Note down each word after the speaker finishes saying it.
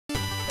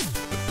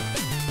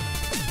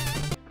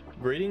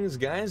Greetings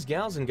guys,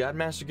 gals, and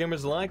Godmaster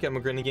gamers alike. I'm a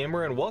Grinning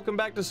gamer and welcome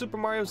back to Super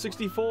Mario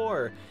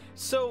 64.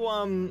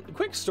 So,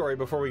 quick story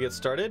before we get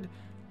started.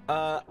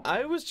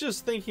 I was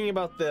just thinking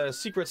about the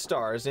secret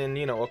stars, and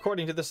you know,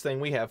 according to this thing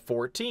we have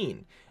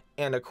 14.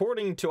 And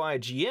according to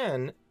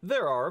IGN,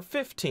 there are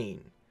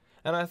 15.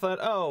 And I thought,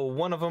 oh,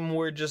 one of them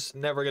we're just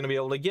never going to be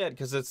able to get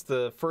because it's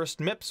the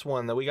first MIPS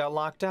one that we got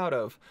locked out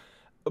of.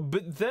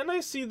 But then I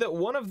see that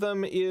one of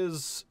them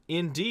is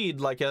indeed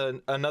like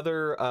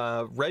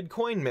another red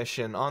coin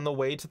mission on the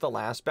way to the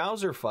last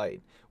Bowser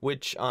fight,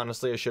 which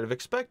honestly I should have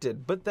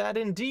expected, but that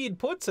indeed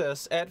puts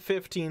us at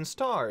 15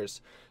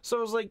 stars. So I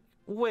was like,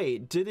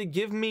 wait, did it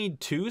give me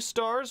 2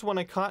 stars when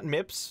I caught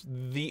MIPS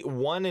the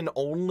one and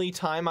only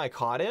time I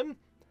caught him?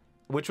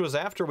 Which was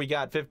after we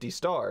got 50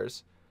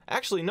 stars.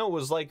 Actually, no, it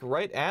was like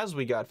right as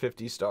we got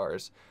 50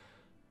 stars.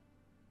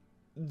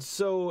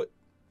 So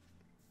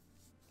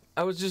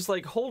I was just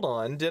like, hold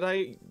on,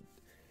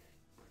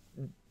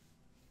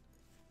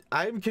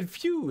 I'm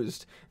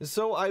confused.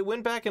 So I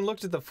went back and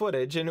looked at the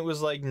footage and it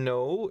was like,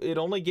 no, it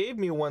only gave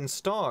me 1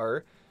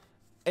 star.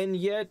 And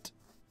yet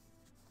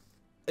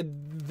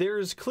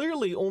there's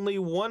clearly only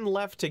one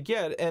left to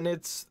get, and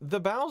it's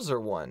the Bowser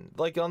one,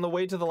 like on the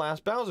way to the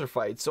last Bowser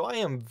fight. So I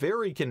am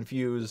very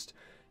confused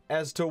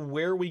as to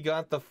where we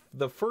got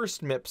the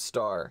first MIP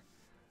star.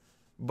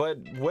 But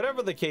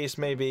whatever the case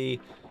may be,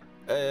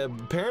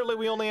 apparently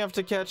we only have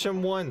to catch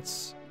him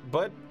once.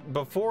 But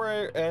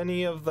before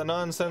any of the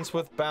nonsense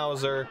with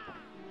Bowser,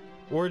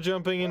 we're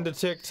jumping into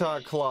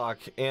TikTok Clock,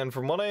 and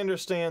from what I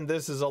understand,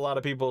 this is a lot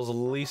of people's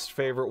least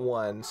favorite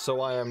one, so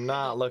I am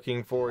not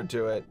looking forward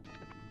to it.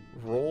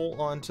 Roll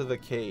onto the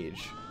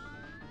cage.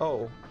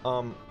 Oh,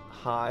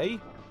 hi?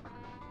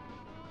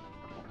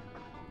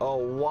 Oh,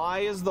 why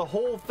is the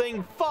whole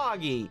thing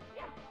foggy?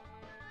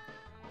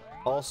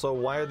 Also,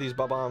 why are these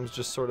bob-ombs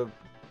just sort of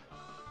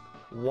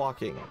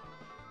walking?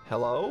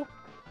 Hello?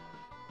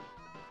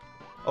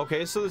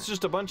 Okay, so it's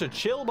just a bunch of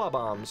chill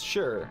bob-ombs.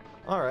 Sure.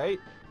 Alright.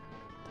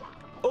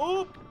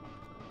 Oh!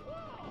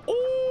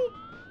 Oh!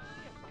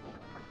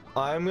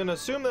 I'm gonna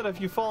assume that if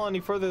you fall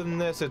any further than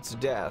this, it's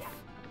death.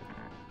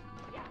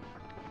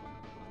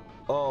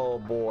 Oh,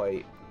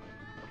 boy.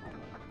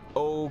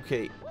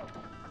 Okay.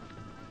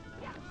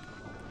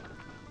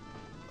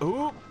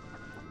 Ooh.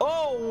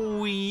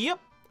 Oh, yep.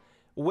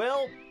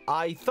 Well,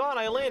 I thought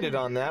I landed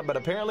on that, but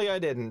apparently I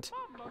didn't.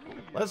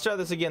 Let's try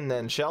this again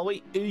then, shall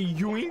we?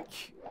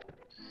 Yoink.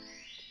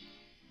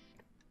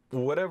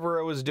 Whatever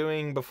I was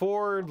doing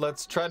before,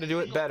 let's try to do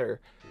it better.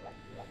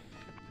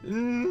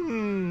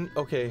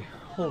 Okay,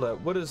 hold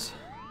up. What is...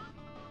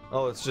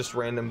 Oh, it's just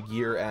random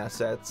gear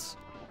assets.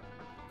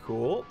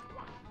 Cool.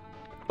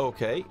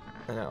 Okay,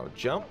 now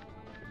jump,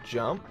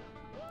 jump,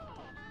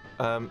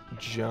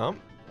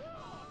 jump,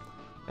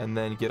 and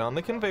then get on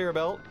the conveyor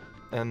belt,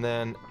 and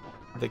then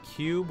the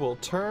cube will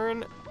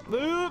turn.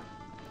 The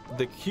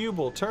cube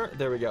will turn.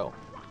 There we go.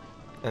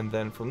 And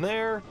then from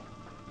there,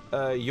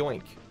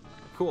 yoink.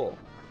 Cool.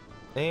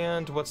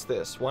 And what's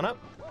this? 1 up?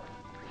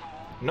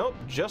 Nope,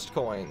 just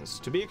coins.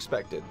 To be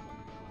expected.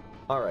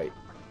 Alright.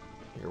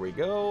 Here we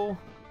go.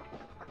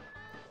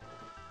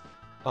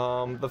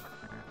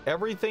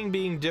 Everything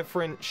being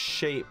different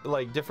shape,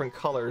 like different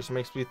colors,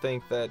 makes me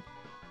think that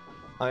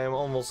I am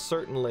almost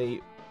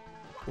certainly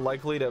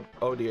likely to...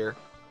 Oh dear.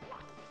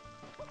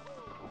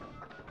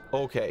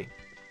 Okay.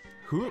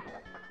 Whoop.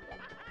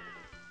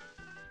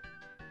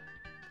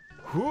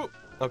 Whoop.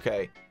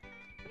 Okay.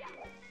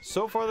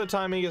 So far the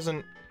timing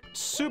isn't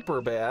super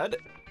bad.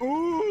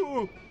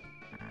 Ooh.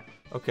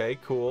 Okay,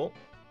 cool.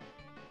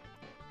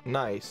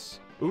 Nice.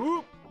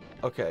 Ooh.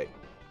 Okay.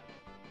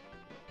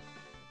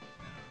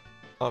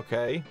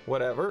 Okay,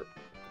 whatever.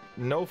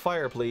 No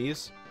fire,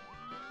 please.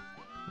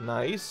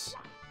 Nice.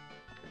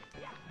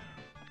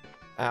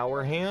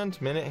 Hour hand,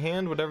 minute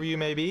hand, whatever you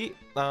may be.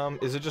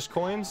 Is it just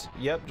coins?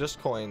 Yep,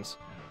 just coins.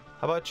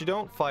 How about you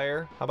don't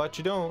fire? How about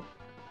you don't?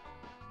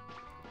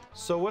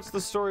 So what's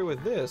the story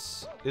with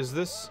this? Is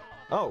this...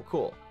 Oh,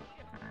 cool.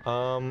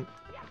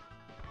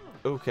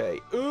 Okay.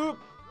 Oop!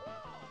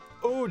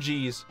 Oh,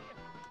 geez.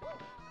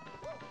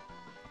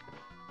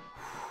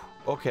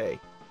 Okay.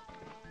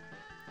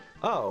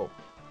 Oh.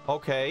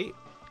 Okay.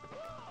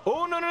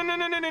 Oh, no, no, no,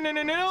 no, no, no, no,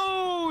 no,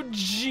 no!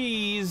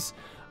 Jeez!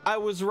 I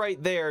was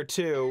right there,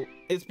 too.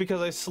 It's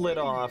because I slid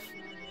off.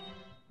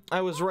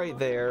 I was right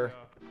there.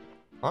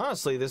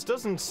 Honestly, this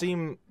doesn't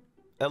seem...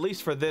 At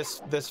least for this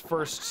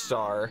first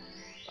star...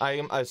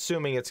 I'm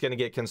assuming it's going to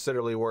get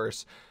considerably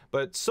worse.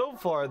 But so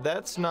far,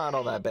 that's not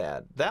all that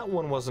bad. That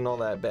one wasn't all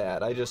that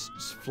bad. I just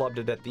flubbed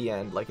it at the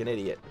end like an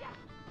idiot.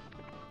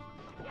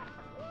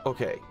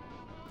 Okay.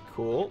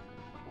 Cool.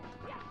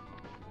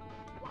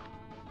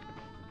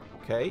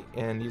 Okay,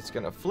 and he's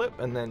going to flip,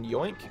 and then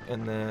yoink,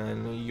 and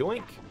then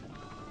yoink.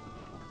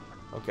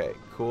 Okay,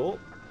 cool.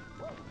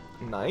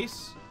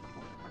 Nice.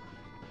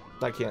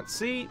 I can't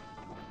see.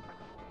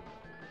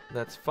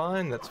 That's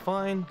fine, that's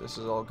fine. This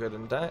is all good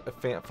and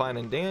fine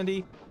and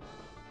dandy.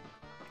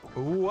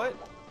 What?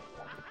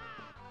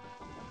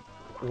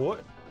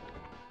 What?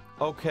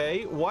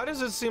 Okay, why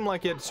does it seem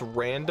like it's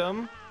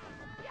random?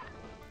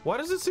 Why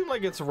does it seem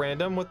like it's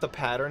random what the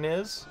pattern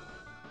is?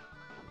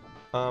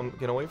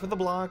 Gonna wait for the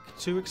block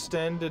to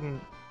extend and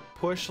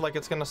push like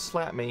it's gonna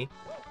slap me.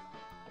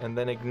 And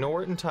then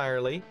ignore it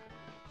entirely.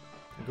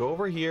 Go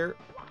over here.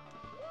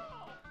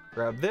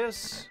 Grab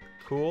this.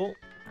 Cool.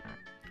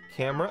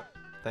 Camera.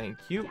 Thank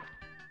you.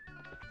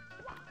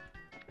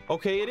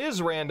 Okay, it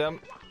is random.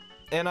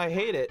 And I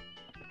hate it.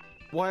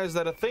 Why is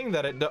that a thing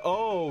that it do?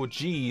 Oh,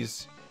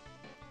 jeez.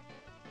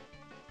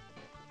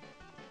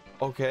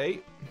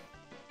 Okay.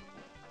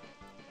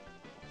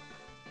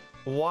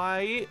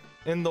 Why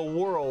in the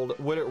world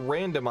would it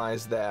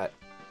randomize that?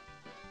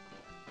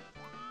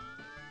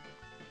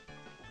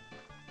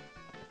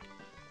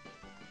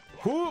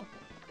 Whoop!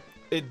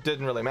 It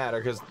didn't really matter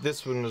because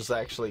this one was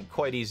actually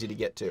quite easy to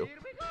get to.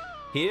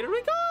 Here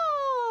we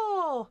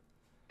go!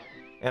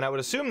 And I would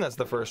assume that's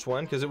the first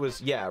one because it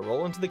was, yeah,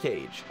 roll into the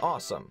cage.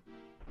 Awesome.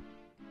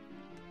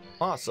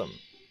 Awesome.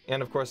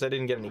 And of course I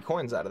didn't get any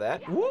coins out of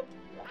that. Whoop!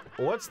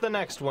 What's the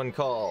next one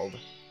called?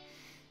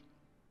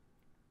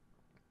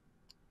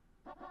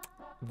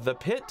 The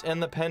Pit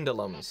and the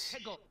Pendulums.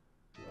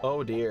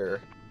 Oh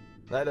dear.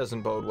 That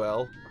doesn't bode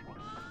well.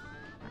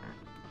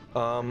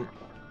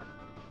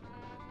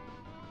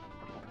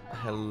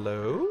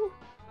 Hello?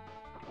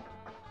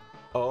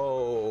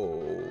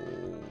 Oh.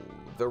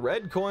 The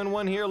red coin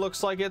one here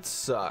looks like it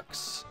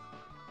sucks.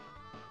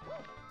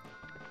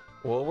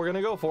 Well, we're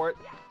gonna go for it.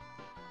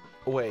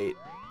 Wait.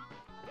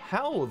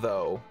 How,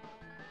 though?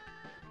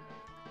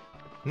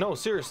 No,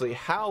 seriously,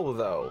 how,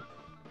 though?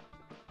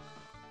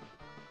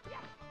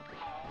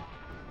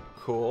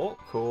 Cool,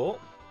 cool.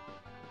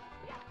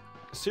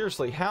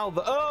 Seriously, how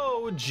the...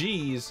 Oh,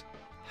 jeez.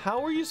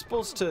 How are you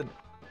supposed to...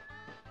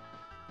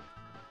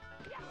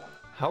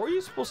 How are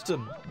you supposed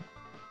to...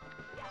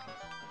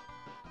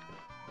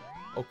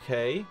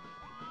 Okay.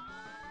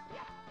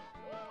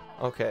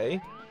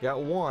 Okay,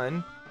 got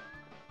one.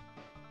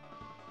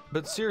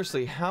 But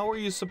seriously, how are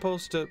you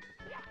supposed to...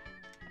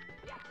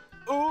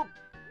 Oop!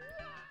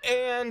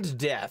 And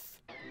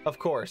death. Of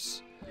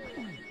course.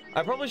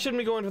 I probably shouldn't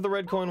be going for the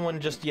red coin one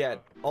just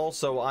yet.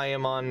 Also, I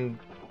am on,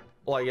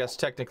 well, I guess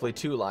technically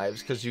 2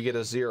 lives because you get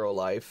a 0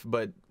 life,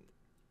 but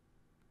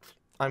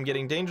I'm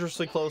getting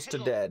dangerously close to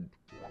dead.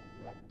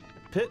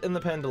 Pit and the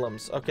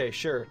Pendulums. Okay,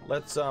 sure.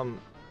 Let's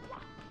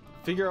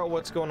figure out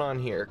what's going on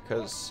here,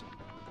 because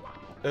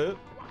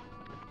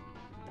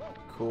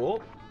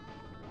cool.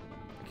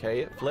 Okay,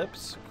 it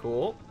flips.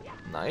 Cool.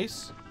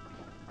 Nice.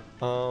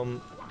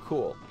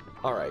 Cool.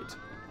 All right.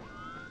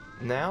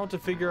 Now to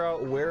figure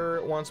out where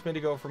it wants me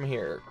to go from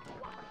here.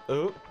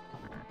 Oop.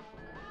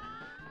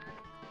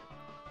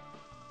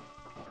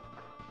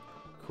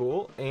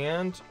 Cool.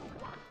 And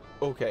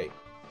okay.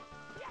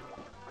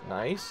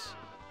 Nice.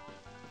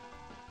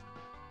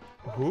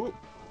 Whoop.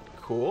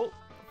 Cool.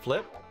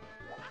 Flip.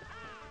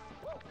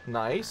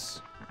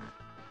 Nice.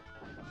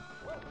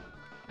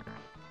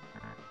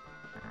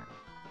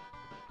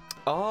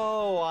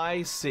 Oh,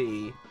 I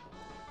see.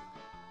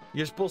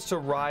 You're supposed to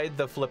ride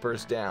the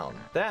flippers down.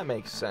 That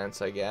makes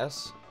sense, I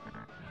guess.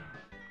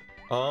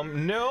 Nope.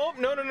 No,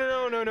 no, no,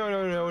 no, no, no,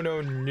 no, no,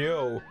 no,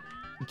 no.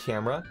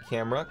 Camera,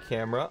 camera,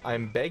 camera.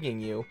 I'm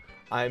begging you.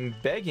 I'm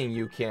begging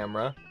you,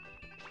 camera.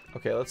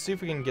 Okay, let's see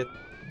if we can get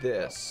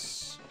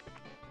this.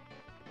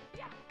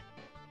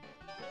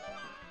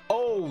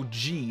 Oh,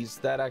 geez.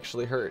 That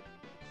actually hurt.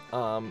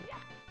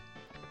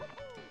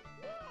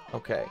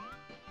 Okay.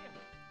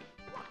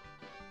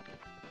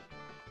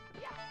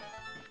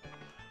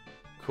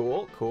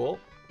 Cool, cool.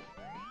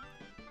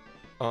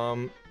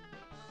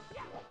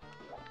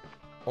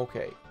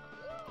 Okay.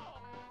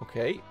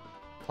 Okay.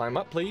 Climb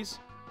up, please.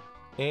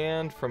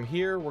 And from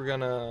here, we're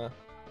gonna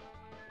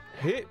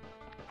hit.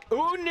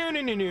 Oh, no,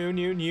 no, no, no,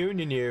 no, no,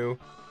 no, no.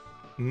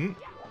 Hmm.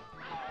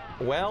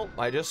 Well,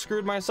 I just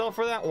screwed myself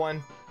for that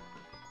one.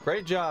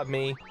 Great job,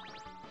 me.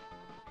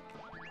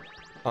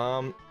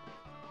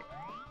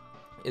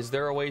 Is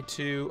there a way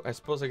to... I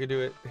suppose I could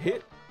do it.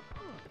 Hit.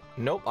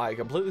 Nope, I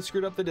completely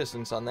screwed up the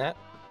distance on that.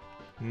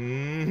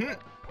 Mm-hmm.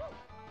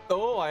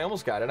 Oh, I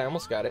almost got it. I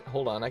almost got it.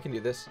 Hold on, I can do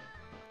this.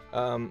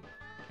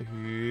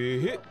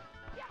 Hit.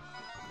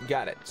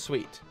 Got it.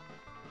 Sweet.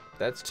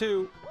 That's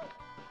 2.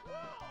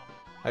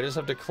 I just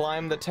have to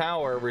climb the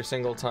tower every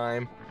single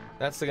time.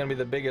 That's gonna be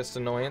the biggest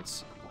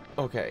annoyance.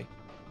 Okay.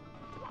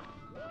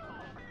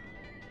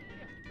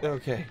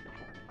 Okay.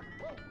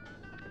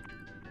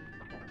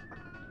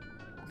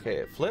 Okay,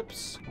 it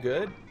flips.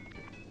 Good.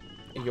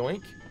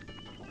 Yoink.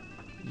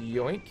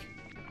 Yoink.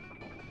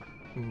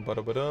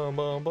 Ba-da-ba-dum,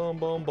 bum, bum,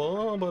 bum,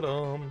 bum,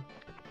 ba-dum.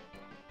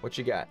 What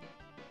you got?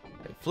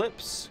 It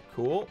flips.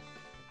 Cool.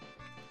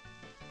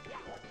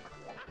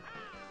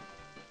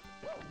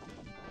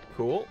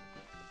 Cool.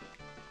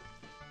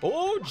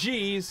 Oh,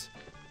 jeez.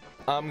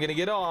 I'm gonna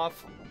get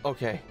off.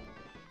 Okay.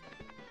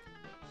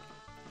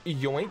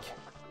 Yoink.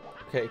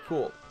 Okay,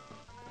 cool.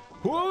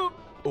 Whoop.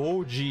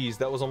 Oh, jeez.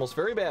 That was almost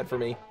very bad for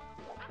me.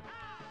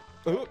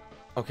 Oop.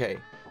 Okay.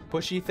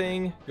 Pushy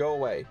thing, go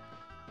away.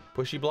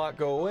 Pushy block,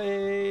 go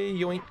away.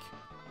 Yoink.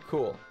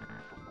 Cool.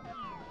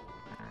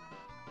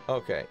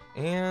 Okay,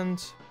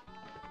 and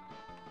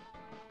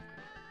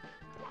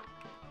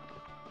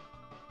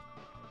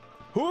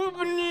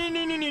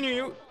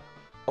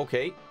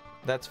Okay,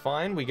 that's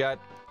fine. We got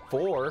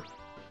 4.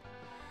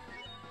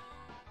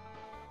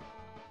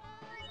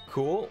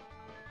 Cool.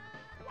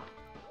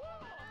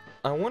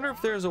 I wonder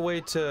if there's a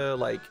way to,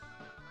 like...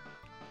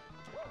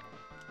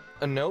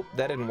 nope,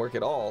 that didn't work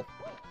at all.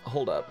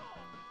 Hold up.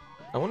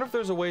 I wonder if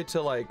there's a way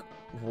to, like,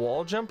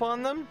 wall jump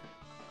on them?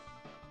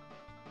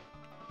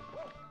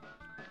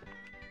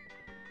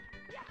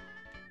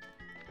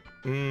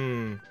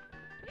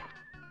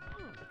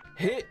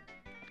 Hit!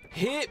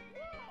 Hit!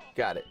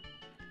 Got it.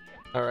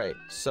 Alright,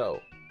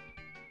 so.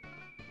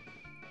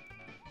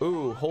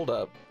 Ooh, hold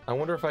up. I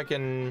wonder if I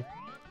can...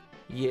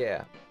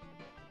 Yeah.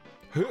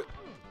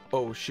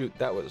 Oh, shoot,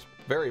 that was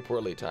very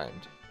poorly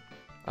timed.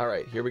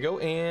 Alright, here we go,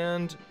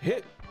 and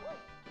hit!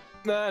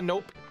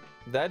 Nope.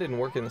 That didn't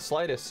work in the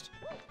slightest.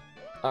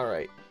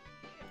 Alright.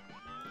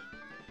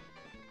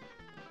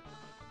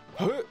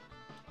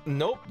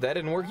 Nope, that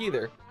didn't work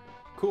either.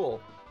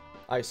 Cool.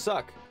 I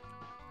suck.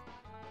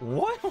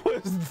 What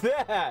was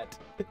that?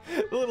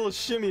 A little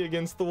shimmy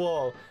against the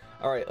wall.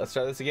 Alright, let's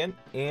try this again.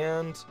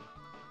 And...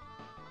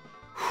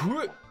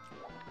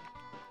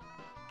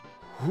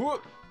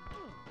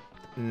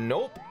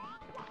 Nope.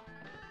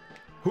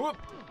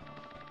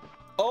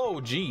 Oh,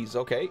 geez,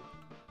 okay.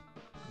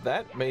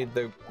 That made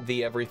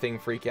the everything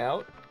freak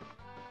out.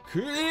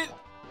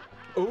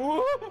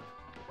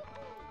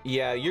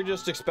 Yeah, you're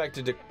just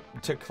expected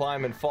to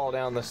climb and fall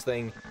down this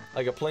thing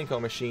like a plinko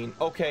machine.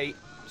 Okay,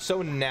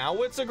 so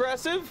now it's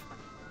aggressive?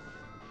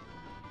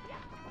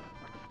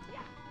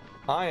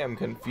 I am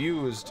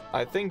confused.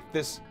 I think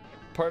this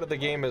part of the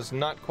game is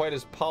not quite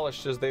as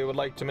polished as they would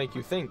like to make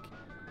you think.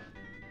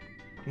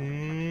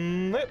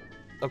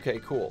 Okay,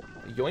 cool.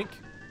 Yoink.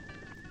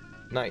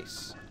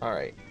 Nice.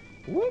 Alright.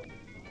 Whoop.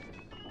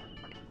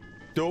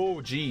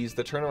 Oh, geez.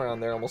 The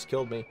turnaround there almost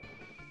killed me.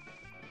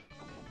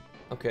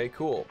 Okay,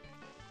 cool.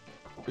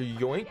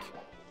 Yoink.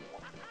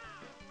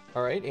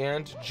 Alright,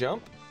 and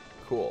jump.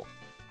 Cool.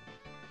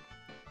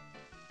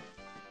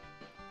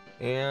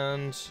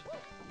 And...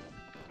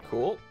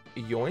 Cool.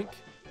 Yoink.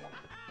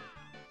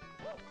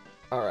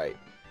 Alright.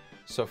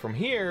 So from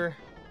here,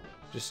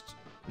 just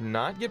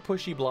not get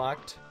pushy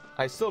blocked.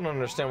 I still don't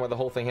understand why the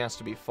whole thing has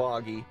to be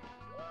foggy.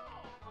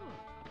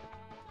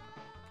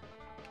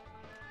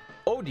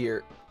 Oh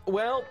dear.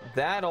 Well,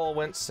 that all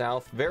went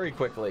south very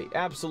quickly.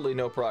 Absolutely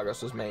no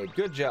progress was made.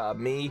 Good job,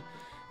 me.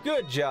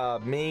 Good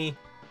job, me.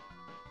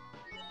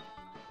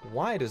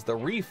 Why does the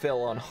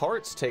refill on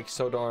hearts take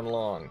so darn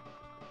long?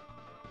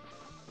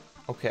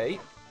 Okay.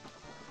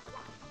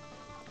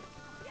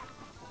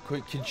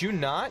 Could you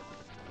not?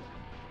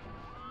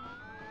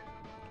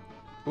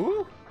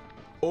 Ooh.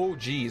 Oh,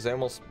 geez. I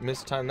almost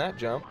mistimed that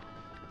jump.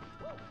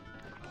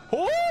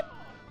 Whoop!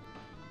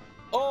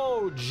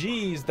 Oh,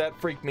 geez. That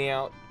freaked me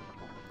out.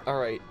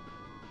 Alright.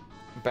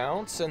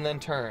 Bounce and then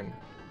turn.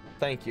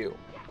 Thank you.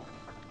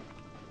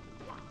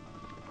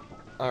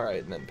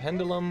 Alright, and then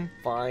pendulum.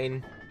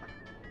 Fine.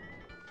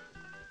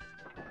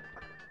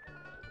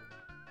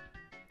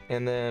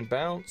 And then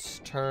bounce,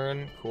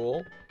 turn.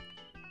 Cool.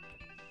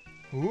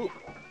 Ooh.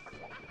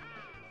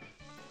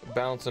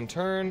 Bounce and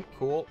turn.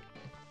 Cool.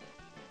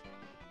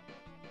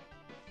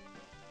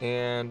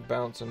 And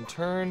bounce and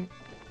turn.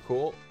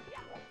 Cool.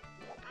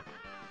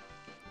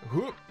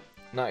 Whoop.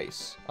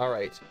 Nice.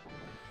 Alright.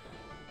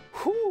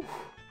 Whew.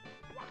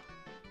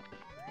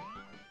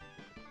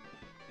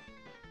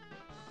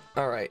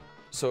 Alright.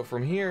 So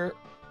from here...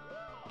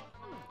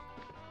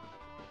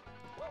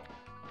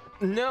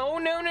 No,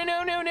 no, no,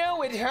 no, no,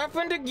 no! It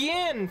happened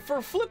again!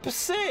 For flip's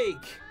sake!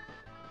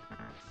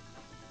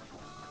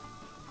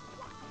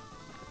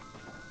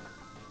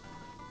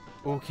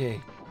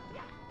 Okay.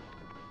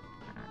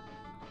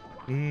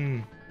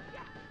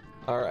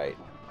 Alright.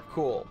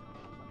 Cool.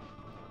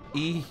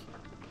 E.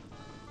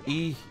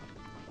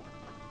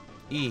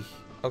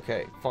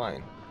 Okay,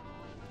 fine.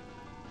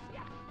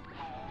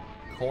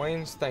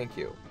 Coins, thank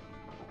you.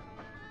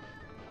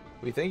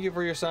 We thank you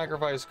for your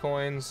sacrifice,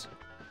 coins.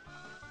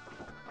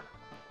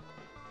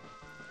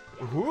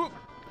 Whoop.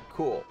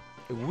 Cool.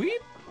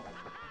 Weep.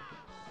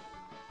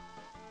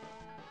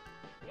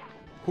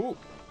 Whoop.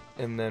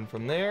 And then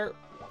from there,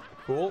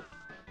 cool.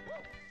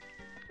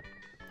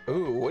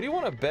 Ooh, what do you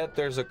want to bet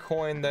there's a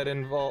coin that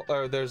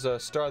or there's a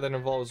star that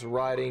involves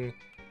riding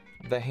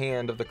the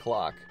hand of the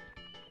clock?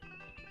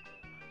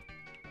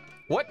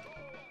 What?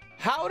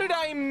 How did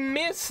I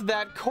miss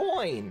that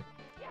coin?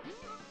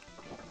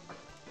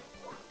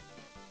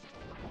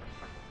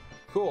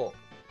 Cool.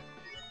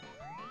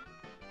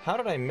 How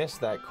did I miss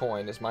that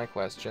coin is my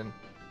question.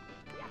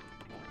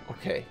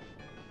 Okay.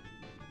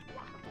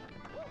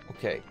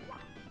 Okay.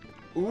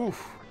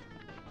 Oof.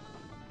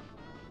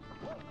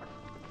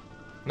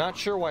 Not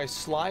sure why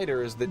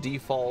Slider is the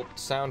default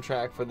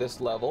soundtrack for this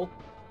level.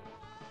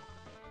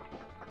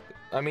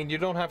 I mean, you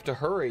don't have to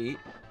hurry.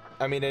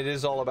 I mean, it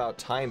is all about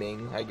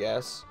timing, I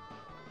guess.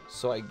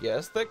 So I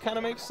guess that kind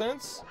of makes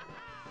sense.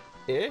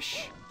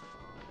 Ish.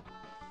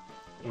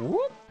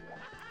 Whoop.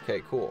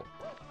 Okay, cool.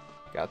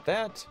 Got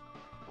that.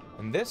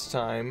 And this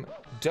time,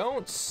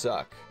 don't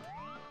suck.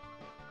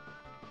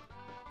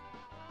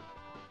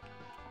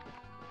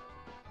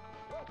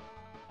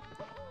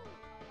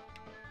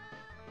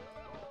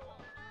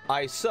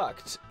 I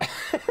sucked.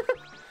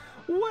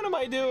 What am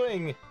I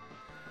doing?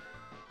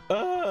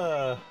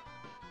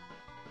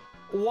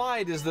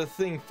 Why does the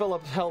thing fill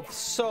up health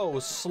so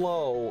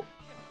slow?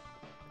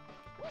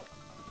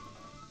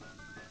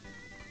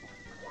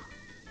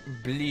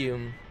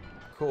 Bloom.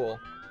 Cool.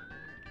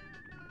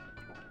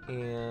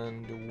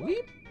 And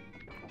weep.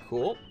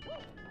 Cool.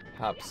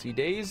 Hopsy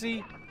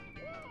daisy.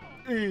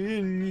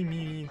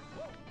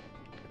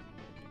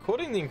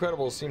 Quoting The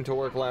Incredibles seemed to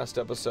work last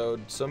episode,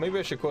 so maybe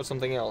I should quote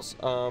something else.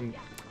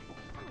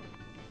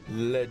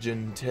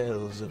 Legend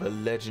tells of a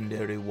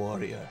legendary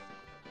warrior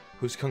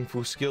whose kung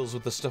fu skills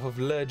with the stuff of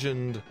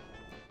legend.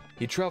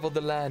 He traveled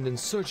the land in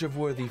search of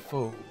worthy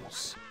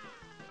foes.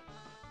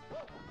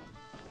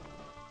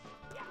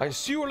 I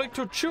see you like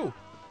to chew.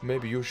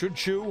 Maybe you should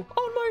chew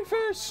on my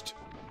fist.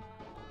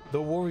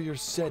 The warrior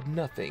said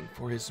nothing,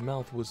 for his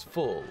mouth was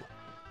full.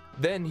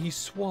 Then he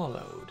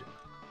swallowed.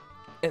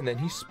 And then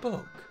he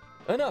spoke.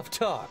 Enough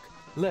talk.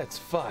 Let's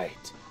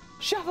fight.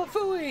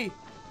 Shafafui!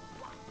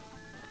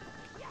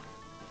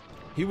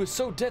 He was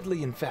so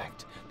deadly, in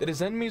fact, that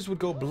his enemies would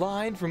go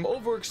blind from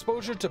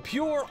overexposure to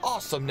pure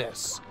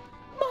awesomeness.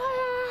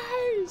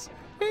 My eyes!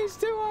 He's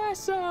too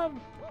awesome!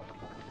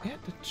 And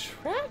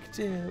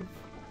attractive.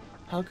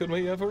 How can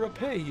we ever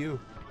repay you?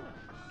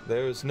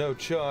 There is no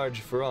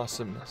charge for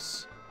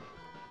awesomeness.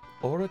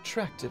 Or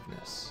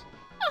attractiveness.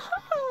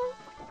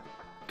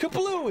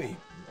 Kaplooey!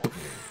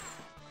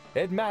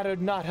 It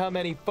mattered not how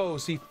many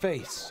foes he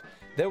faced.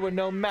 There were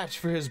no match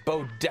for his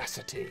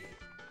bodacity.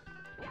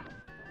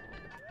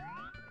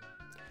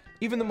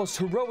 Even the most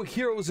heroic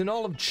heroes in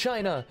all of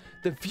China,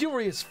 the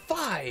Furious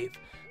Five,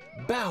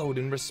 bowed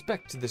in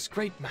respect to this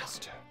great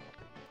master.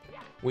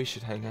 We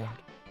should hang out.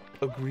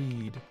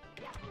 Agreed.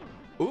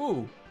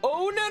 Ooh.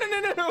 Oh, no, no,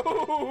 no,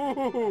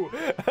 no!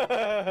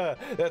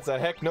 That's a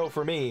heck no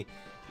for me.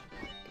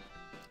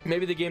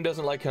 Maybe the game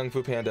doesn't like Kung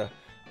Fu Panda.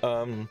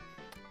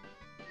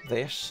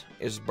 This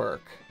is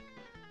Burke.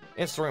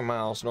 It's 3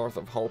 miles north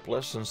of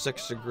hopeless and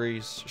 6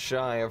 degrees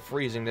shy of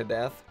freezing to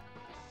death.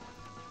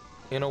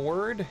 In a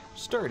word,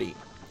 sturdy.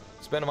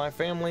 It's been in my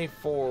family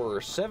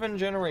for 7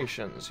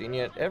 generations, and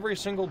yet every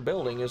single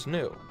building is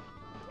new.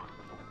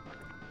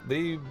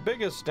 The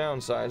biggest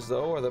downsides,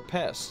 though, are the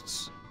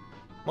pests.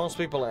 Most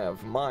people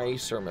have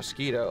mice or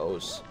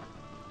mosquitoes.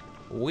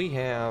 We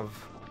have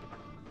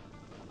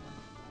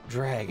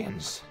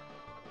dragons.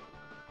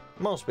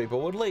 Most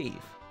people would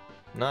leave.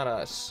 Not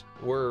us.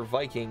 We're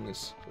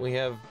Vikings. We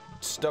have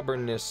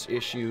stubbornness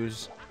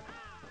issues.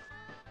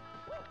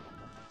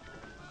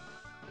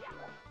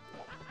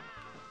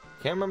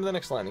 Can't remember the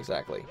next line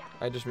exactly.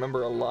 I just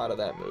remember a lot of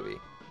that movie.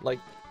 Like,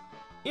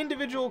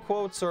 individual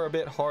quotes are a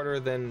bit harder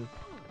than,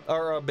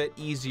 are a bit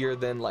easier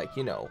than, like,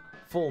 you know,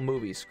 full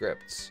movie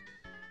scripts.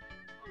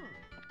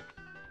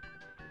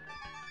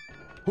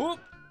 Whoop!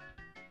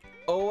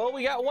 Oh, well,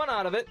 we got one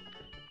out of it.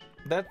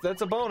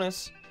 That's a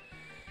bonus.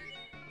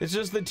 It's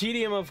just the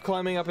tedium of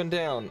climbing up and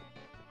down.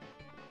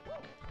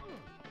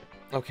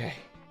 Okay.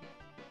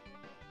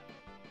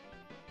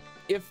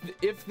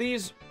 If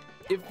these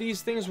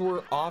things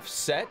were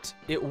offset,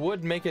 it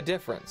would make a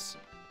difference.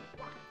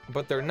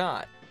 But they're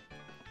not.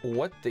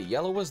 What the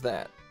yellow was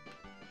that?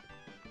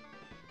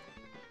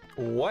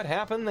 What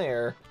happened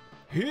there?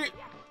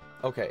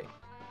 Okay.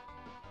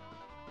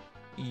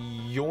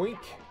 Yoink.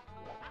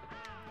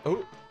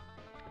 Oh.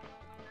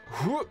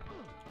 Whoop.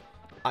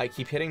 I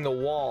keep hitting the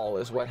wall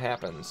is what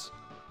happens.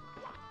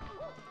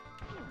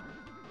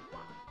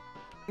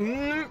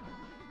 No.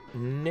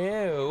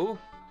 No.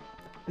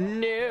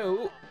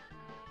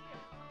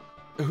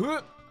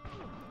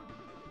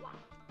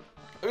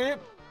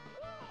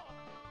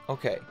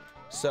 Okay,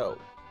 so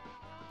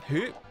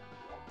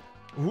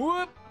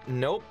whoop.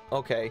 Nope.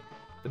 Okay,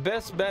 the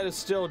best bet is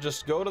still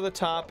just go to the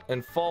top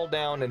and fall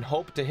down and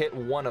hope to hit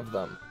one of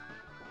them.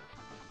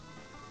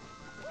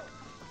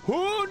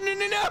 Oh, no,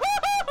 no, no!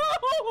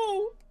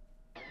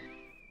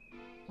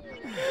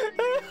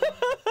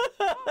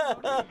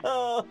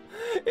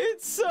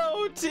 It's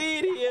so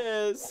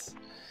tedious.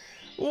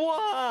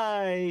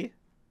 Why?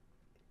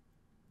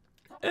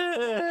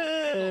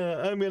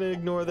 I'm gonna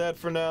ignore that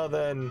for now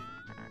then.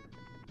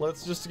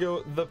 Let's just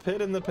go the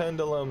pit and the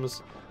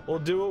pendulums. We'll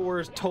do what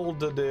we're told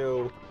to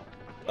do.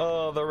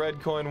 Oh, the red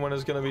coin one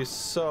is gonna be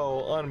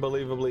so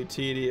unbelievably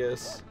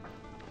tedious.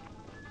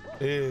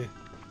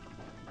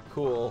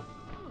 Cool.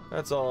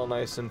 That's all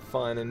nice and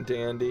fun and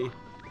dandy.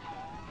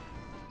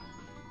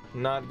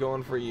 Not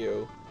going for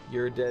you.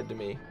 You're dead to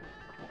me.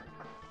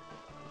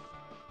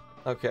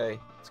 Okay,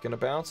 it's gonna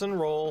bounce and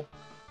roll.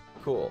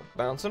 Cool.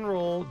 Bounce and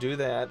roll, do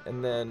that,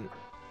 and then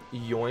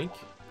yoink.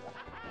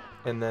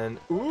 And then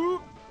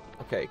ooh.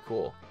 Okay,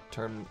 cool.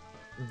 Turn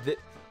the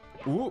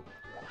ooh.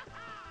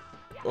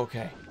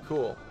 Okay,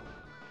 cool.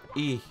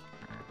 E.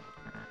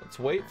 Let's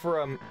wait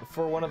for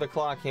one of the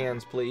clock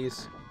hands,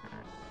 please.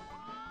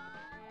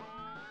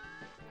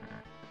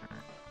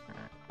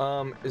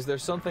 Is there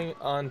something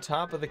on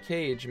top of the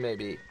cage,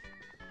 maybe,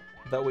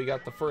 that we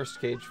got the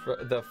first cage,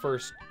 the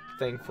first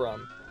thing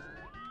from?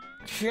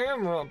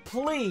 Camera,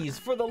 please,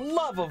 for the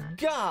love of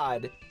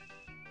God!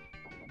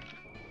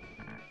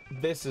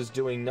 This is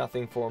doing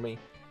nothing for me.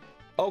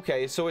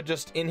 Okay, so it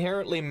just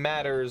inherently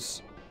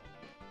matters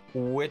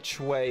which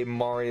way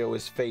Mario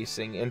is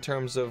facing in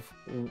terms of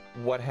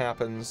what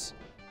happens.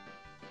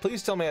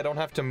 Please tell me I don't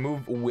have to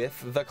move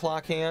with the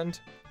clock hand.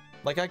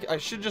 Like, I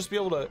should just be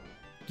able to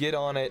get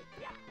on it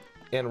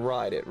and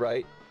ride it,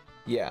 right?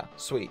 Yeah,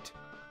 sweet.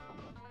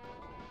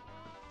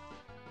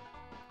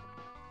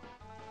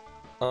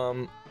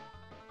 Do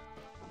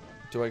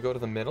I go to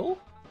the middle?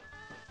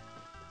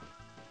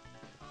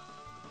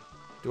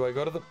 Do I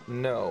go to the...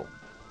 No,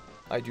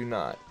 I do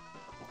not.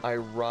 I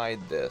ride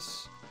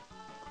this.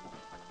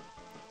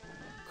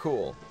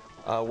 Cool.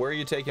 Where are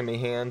you taking me,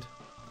 hand?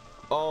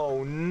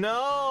 Oh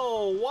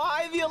no!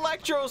 Why the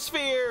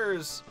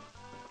electrospheres?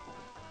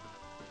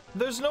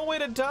 There's no way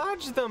to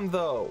dodge them,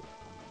 though.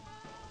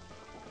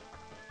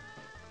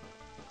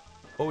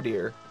 Oh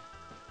dear.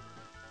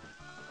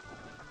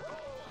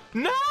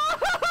 No!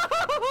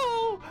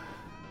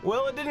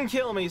 Well, it didn't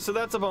kill me, so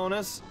that's a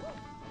bonus.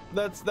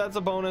 That's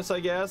a bonus, I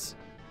guess.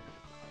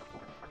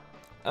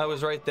 I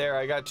was right there.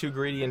 I got too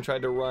greedy and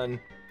tried to run.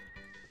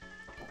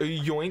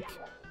 Yoink.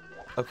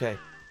 Okay.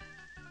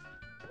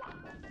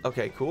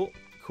 Okay, cool.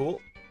 Cool.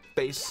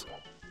 Base.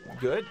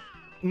 Good.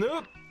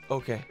 Nope.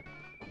 Okay.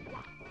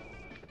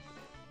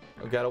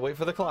 I've got to wait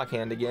for the clock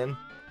hand again.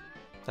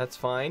 That's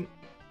fine.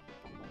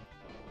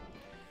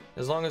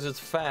 As long as it's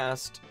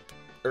fast.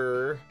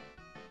 Clock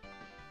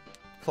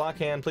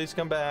hand, please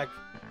come back.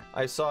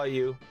 I saw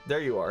you.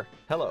 There you are.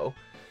 Hello.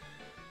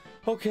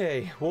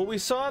 Okay, well, we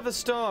saw the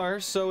star,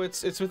 so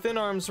it's within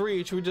arm's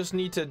reach. We just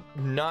need to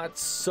not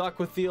suck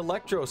with the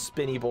electro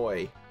spinny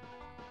boy.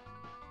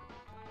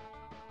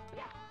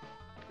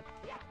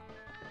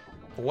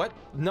 What?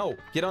 No,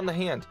 get on the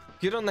hand.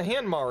 Get on the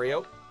hand,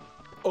 Mario.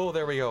 Oh,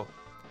 there we go.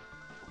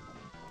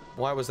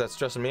 Why was that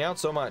stressing me out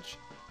so much?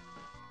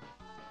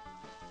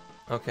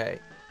 Okay.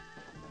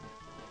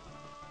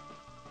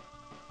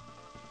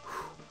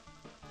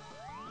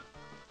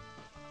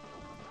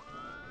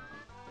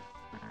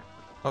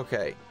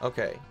 Okay,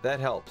 okay, that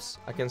helps.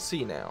 I can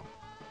see now.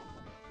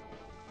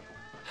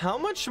 How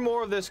much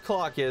more of this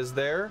clock is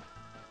there?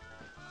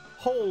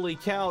 Holy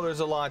cow, there's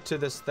a lot to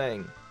this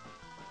thing.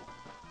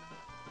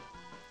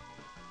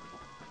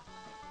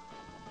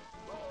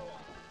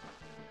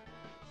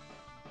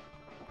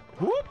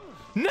 Whoop!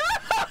 No!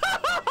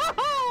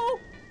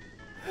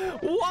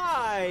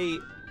 Why?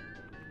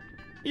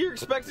 You're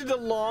expected to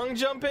long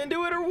jump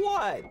into it or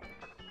what?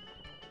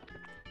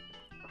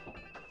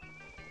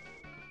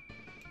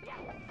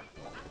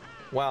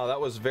 Wow,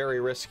 that was very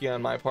risky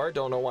on my part.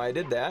 Don't know why I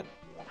did that.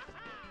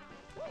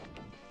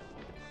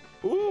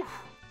 Ooh.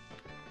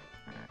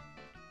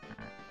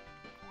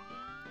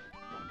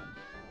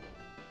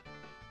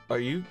 Are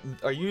you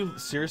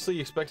seriously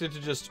expected to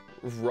just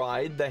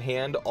ride the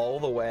hand all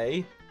the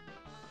way?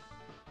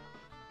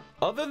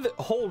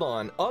 Hold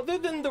on. Other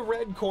than the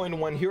red coin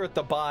one here at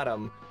the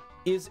bottom,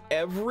 is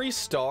every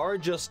star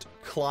just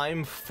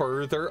climb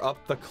further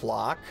up the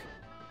clock?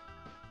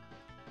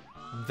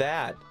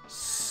 That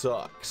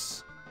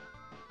sucks.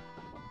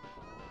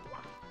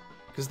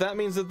 Because that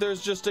means that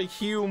there's just a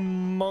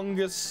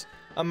humongous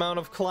amount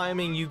of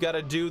climbing you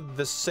gotta do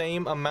the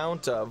same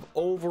amount of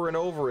over and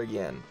over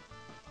again.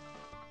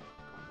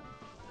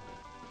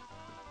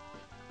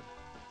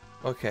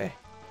 Okay.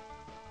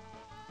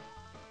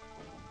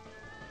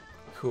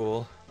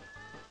 Cool.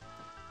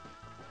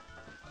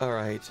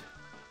 Alright.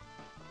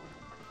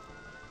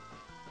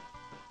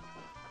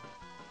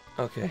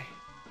 Okay.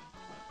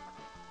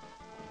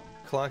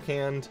 Clock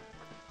hand.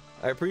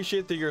 I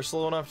appreciate that you're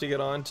slow enough to get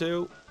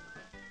onto,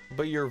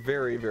 but you're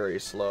very, very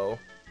slow.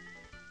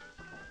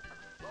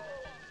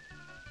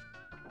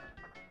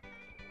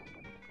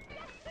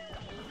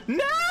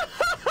 No!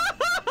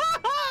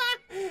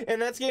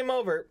 And that's game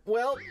over.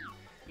 Well,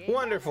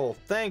 wonderful.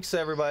 Thanks,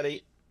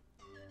 everybody.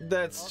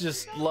 That's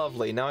just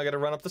lovely. Now I gotta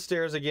run up the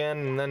stairs again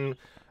and then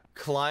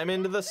climb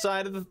into the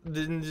side of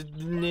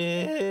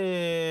the...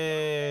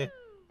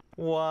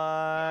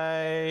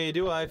 Why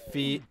do I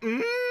feel...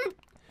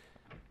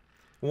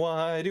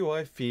 Why do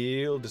I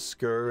feel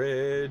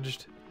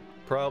discouraged?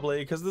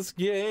 Probably because this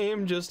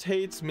game just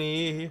hates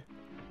me.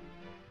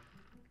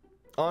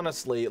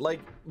 Honestly, like,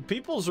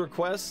 people's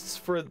requests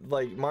for,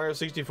 like, Mario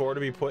 64 to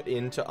be put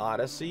into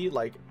Odyssey,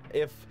 like,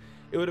 if...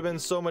 It would have been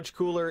so much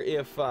cooler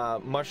if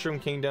Mushroom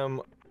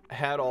Kingdom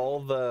had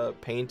all the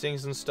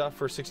paintings and stuff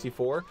for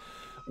 64.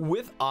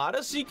 With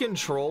Odyssey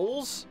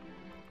controls,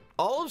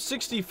 all of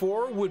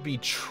 64 would be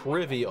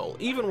trivial,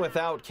 even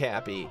without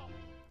Cappy.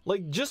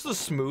 Like, just the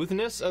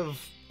smoothness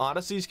of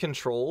Odyssey's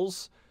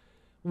controls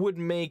would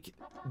make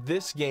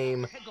this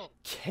game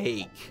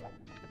cake.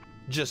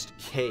 Just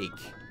cake.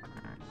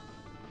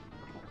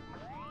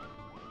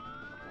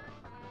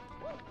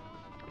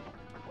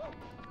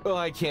 Oh,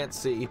 I can't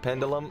see.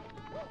 Pendulum.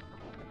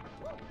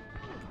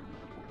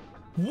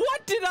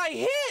 What did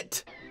I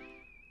hit?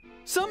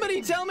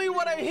 Somebody tell me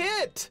what I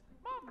hit.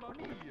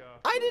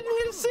 I didn't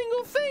hit a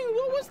single thing.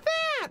 What was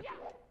that?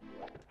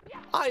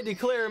 I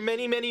declare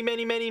many, many,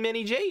 many, many,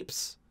 many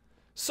japes.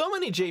 So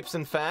many japes,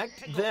 in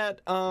fact, that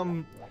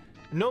no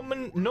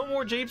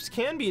more japes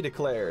can be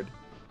declared.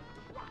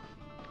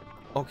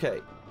 Okay,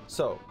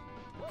 so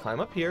climb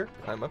up here,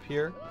 climb up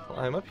here,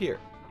 climb up here.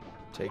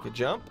 Take a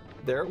jump.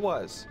 There it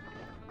was.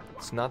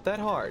 It's not that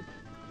hard.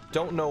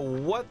 Don't know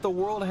what the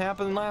world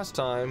happened last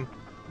time,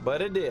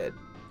 but it did.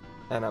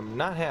 And I'm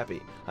not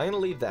happy. I'm gonna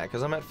leave that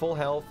because I'm at full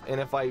health,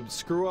 and if I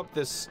screw up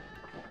this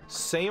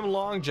same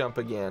long jump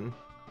again,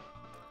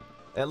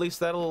 at least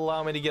that'll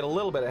allow me to get a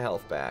little bit of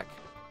health back.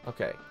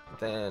 Okay,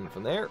 then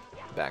from there,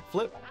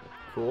 backflip.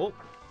 Cool.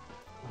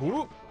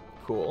 Whoop.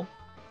 Cool.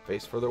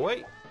 Face further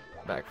away.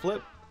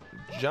 Backflip.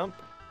 Jump.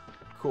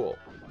 Cool.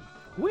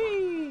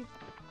 Whee!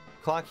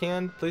 Clock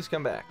hand, please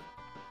come back.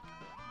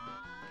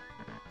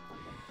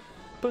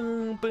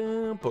 Boom,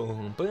 boom,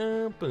 boom,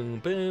 boom, boom,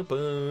 boom,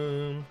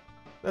 boom.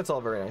 That's all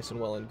very nice and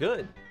well and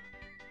good.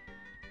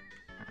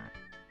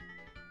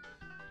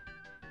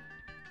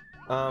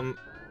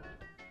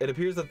 It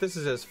appears that this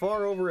is as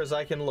far over as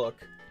I can look.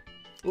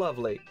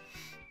 Lovely.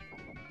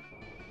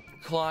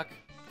 Clock,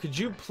 could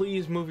you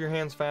please move your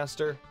hands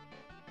faster?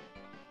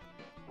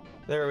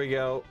 There we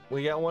go.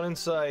 We got one in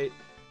sight.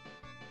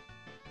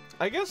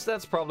 I guess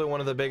that's probably one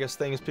of the biggest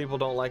things people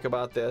don't like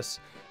about this.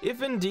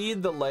 If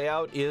indeed the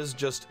layout is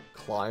just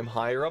climb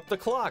higher up the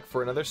clock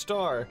for another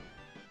star,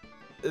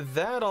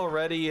 that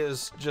already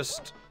is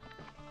just,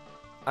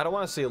 I don't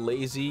want to say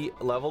lazy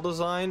level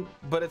design,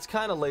 but it's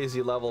kind of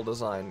lazy level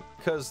design,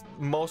 because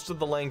most of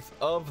the length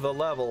of the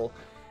level,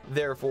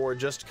 therefore,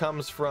 just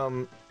comes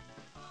from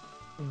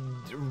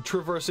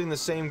traversing the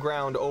same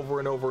ground over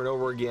and over and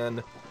over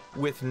again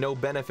with no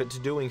benefit to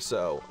doing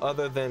so,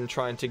 other than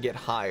trying to get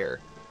higher.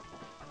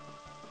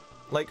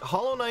 Like,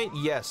 Hollow Knight,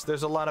 yes,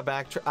 there's a lot of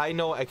I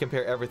know I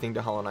compare everything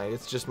to Hollow Knight,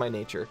 it's just my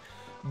nature.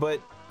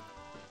 But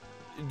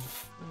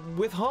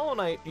with Hollow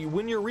Knight,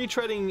 when you're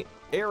retreading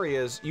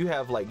areas, you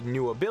have, like,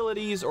 new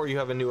abilities, or you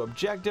have a new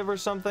objective or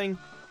something.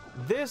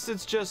 This,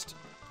 it's just...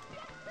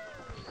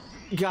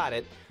 Got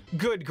it.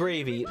 Good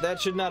gravy.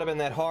 That should not have been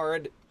that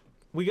hard.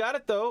 We got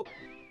it, though.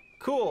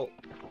 Cool.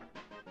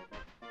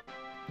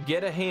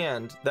 Get a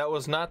hand. That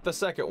was not the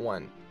second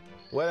one.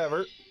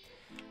 Whatever.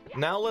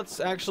 Now let's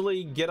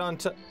actually get on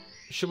to...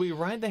 Should we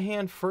ride the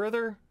hand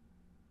further?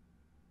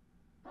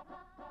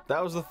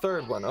 That was the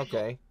third one,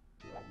 okay.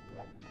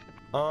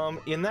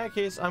 In that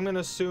case, I'm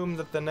gonna assume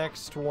that the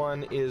next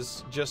one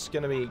is just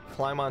gonna be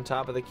climb on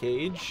top of the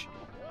cage.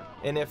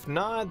 And if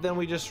not, then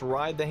we just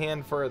ride the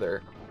hand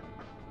further.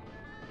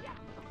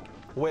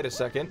 Wait a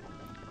second.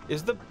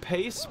 Is the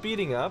pace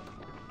speeding up?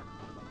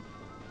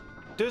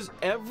 Does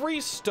every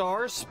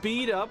star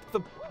speed up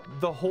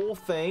the whole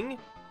thing?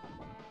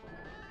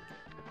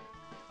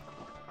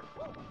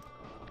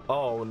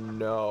 Oh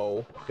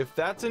no. If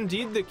that's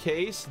indeed the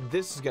case,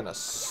 this is gonna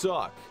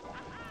suck.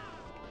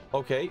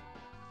 Okay.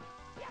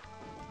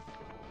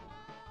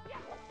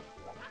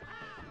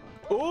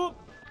 Oh!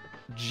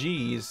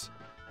 Jeez.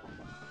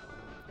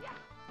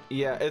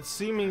 Yeah, it's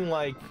seeming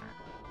like...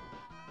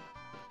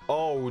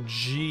 Oh,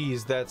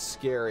 jeez, that's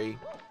scary.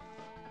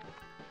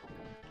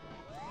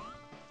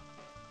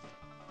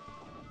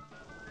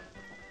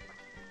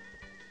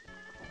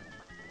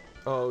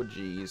 Oh,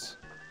 jeez.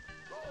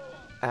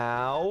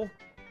 Ow.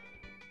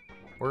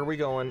 Where are we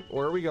going?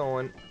 Where are we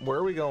going? Where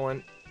are we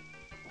going?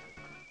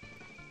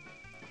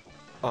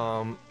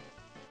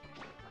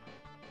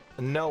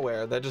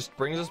 Nowhere. That just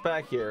brings us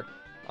back here.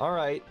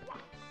 Alright.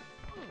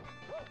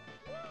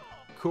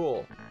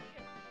 Cool.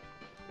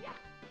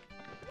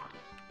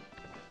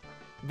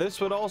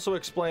 This would also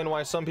explain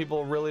why some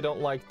people really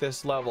don't like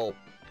this level.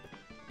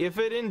 If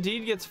it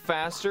indeed gets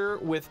faster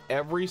with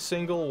every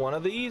single one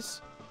of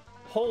these,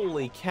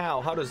 holy cow,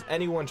 how does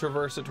anyone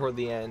traverse it toward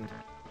the end?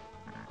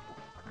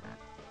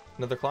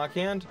 Another clock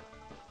hand?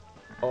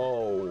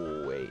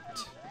 Oh, wait.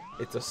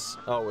 It's a...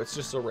 Oh, it's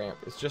just a ramp.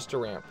 It's just a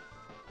ramp.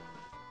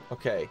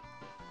 Okay.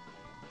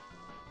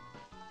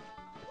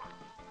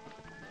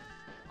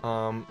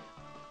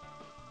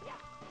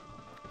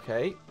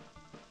 Okay.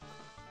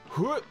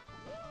 Cool.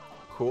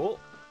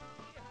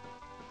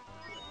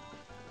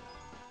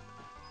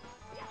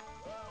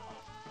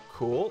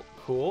 Cool,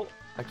 cool.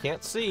 I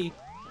can't see.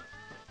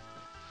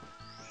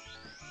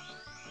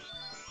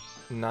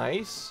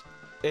 Nice.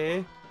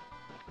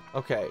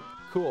 Okay,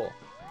 cool.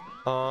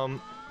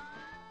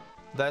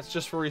 That's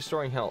just for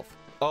restoring health.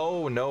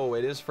 Oh, no,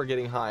 it is for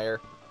getting higher.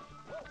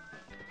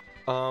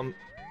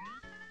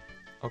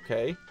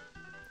 Okay.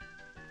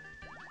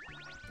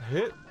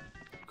 Hit.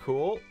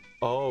 Cool.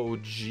 Oh,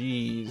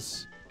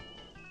 jeez.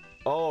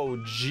 Oh,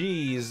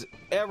 jeez.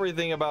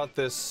 Everything about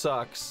this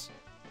sucks.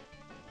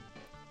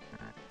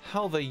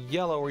 How the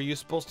yellow are you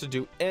supposed to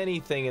do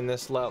anything in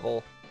this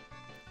level?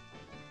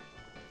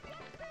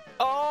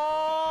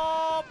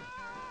 Oh!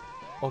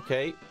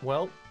 Okay,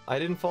 well, I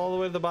didn't fall all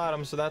the way to the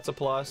bottom, so that's a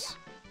plus.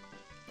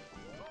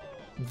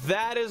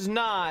 That is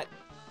not...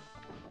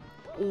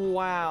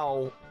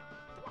 Wow.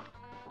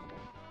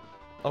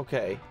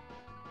 Okay.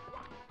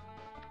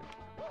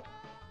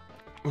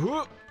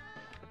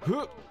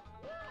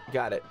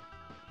 Got it.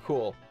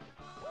 Cool.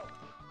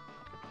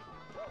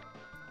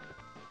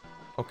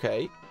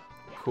 Okay.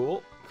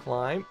 Cool.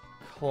 Climb.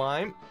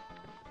 Climb.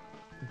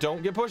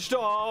 Don't get pushed.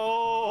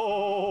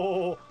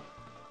 Oh!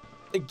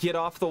 Get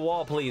off the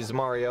wall, please,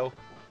 Mario.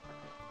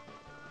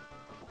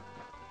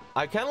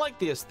 I kind of like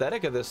the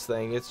aesthetic of this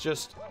thing. It's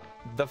just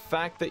the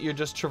fact that you're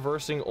just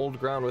traversing old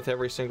ground with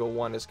every single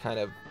one is kind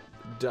of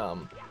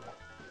dumb.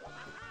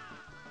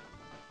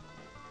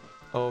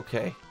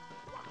 Okay.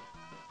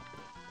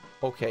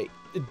 Okay.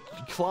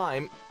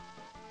 Climb.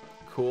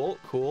 Cool,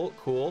 cool,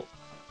 cool.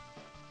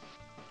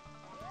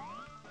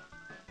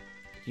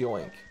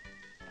 Yoink.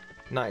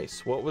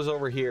 Nice. What was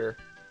over here?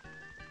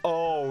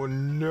 Oh,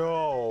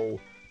 no.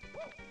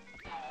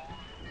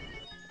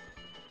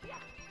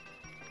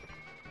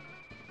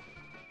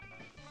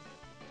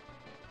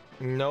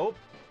 Nope.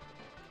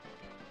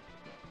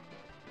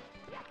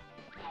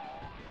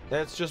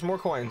 That's just more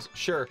coins.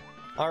 Sure.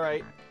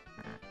 Alright.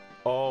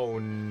 Oh,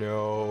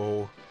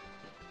 no.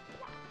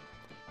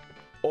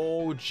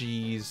 Oh,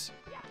 jeez.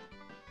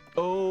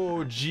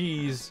 Oh,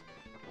 jeez.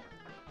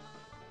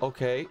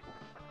 Okay.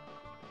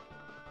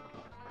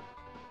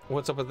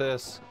 What's up with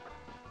this?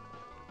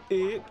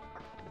 Okay.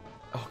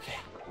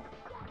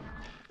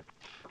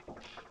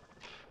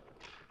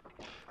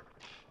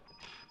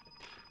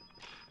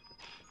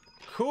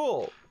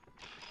 Cool.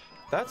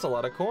 That's a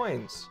lot of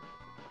coins.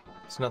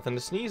 It's nothing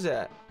to sneeze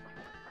at.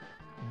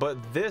 But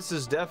this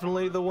is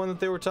definitely the one that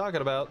they were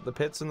talking about. The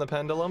pits and the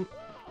pendulum.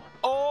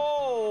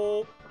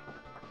 Oh!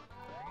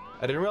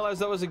 I didn't realize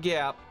that was a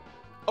gap.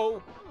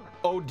 Oh.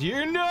 Oh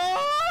dear, no!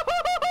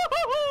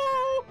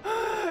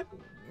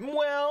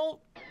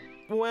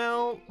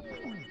 Well,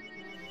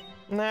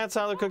 that's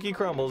how the cookie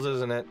crumbles,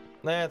 isn't it?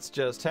 That's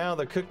just how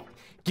the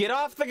Get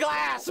off the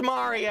glass,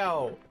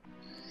 Mario!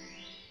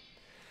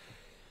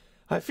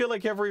 I feel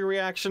like every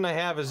reaction I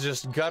have is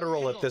just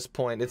guttural at this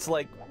point. It's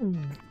like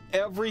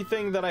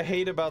everything that I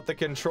hate about the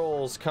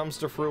controls comes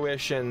to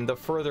fruition the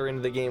further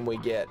into the game we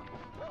get.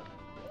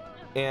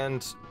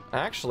 And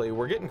actually,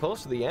 we're getting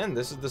close to the end.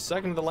 This is the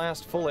second to the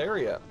last full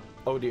area.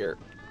 Oh dear.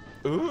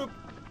 Oop!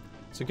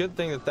 It's a good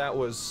thing that that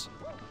was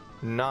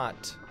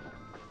not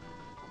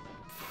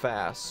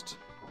faster.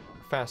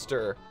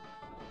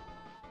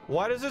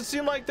 Why does it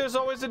seem like there's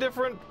always a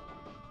different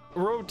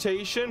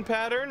rotation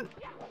pattern?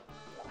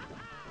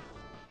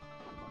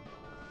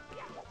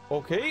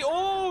 Okay.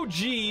 Oh,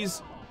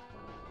 geez.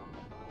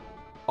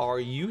 Are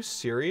you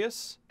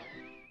serious?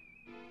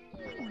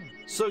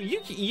 So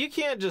you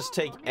can't just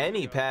take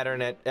any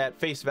pattern at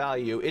face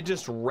value. It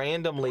just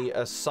randomly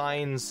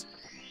assigns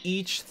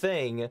each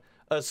thing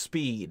a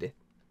speed.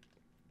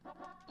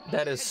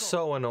 That is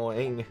so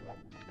annoying.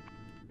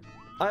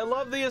 I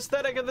love the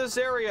aesthetic of this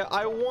area.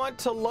 I want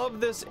to love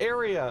this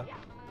area.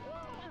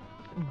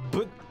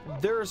 But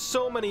there are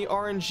so many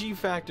RNG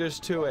factors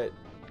to it.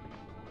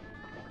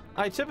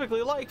 I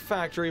typically like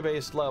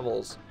factory-based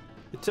levels.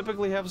 They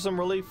typically have some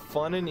really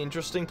fun and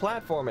interesting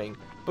platforming.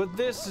 But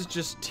this is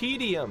just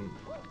tedium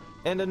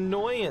and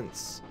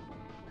annoyance.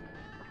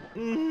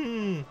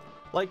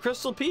 Like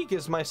Crystal Peak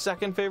is my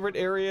second favorite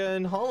area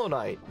in Hollow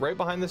Knight, right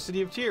behind the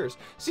City of Tears.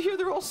 See here,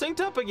 they're all synced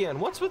up again.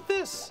 What's with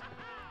this?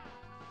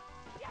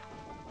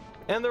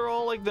 And they're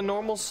all like the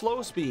normal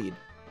slow speed.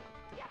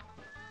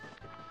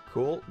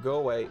 Cool, go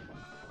away.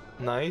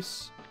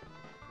 Nice.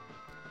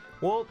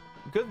 Well,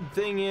 good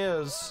thing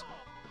is,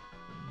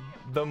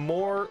 the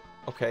more...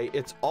 Okay,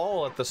 it's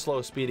all at the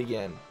slow speed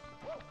again.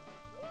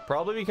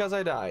 Probably because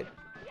I died.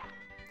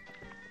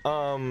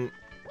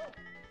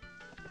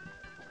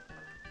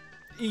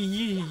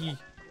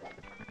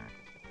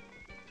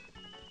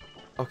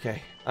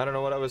 Okay, I don't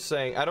know what I was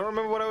saying. I don't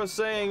remember what I was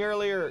saying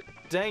earlier.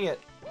 Dang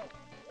it.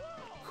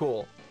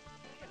 Cool.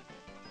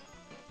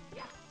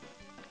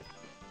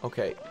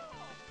 Okay.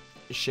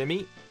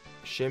 Shimmy,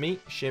 shimmy,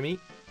 shimmy.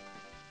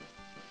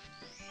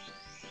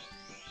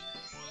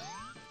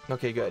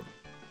 Okay, good.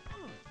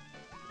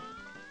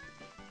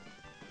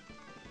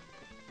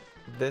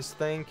 This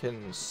thing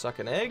can suck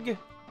an egg.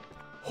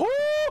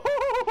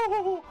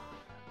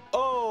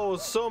 Oh,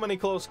 so many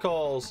close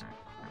calls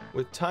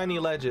with tiny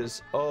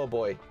ledges. Oh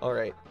boy. All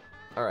right.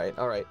 All right.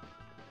 All right.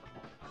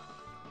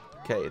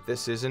 Okay,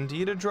 this is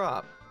indeed a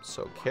drop,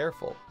 so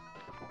careful.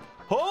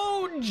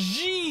 Oh,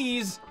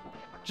 jeez.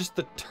 Just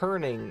the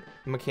turning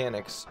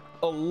mechanics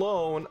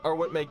alone are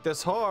what make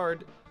this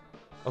hard.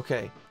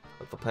 Okay,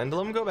 let the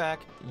pendulum go back.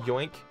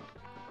 Yoink.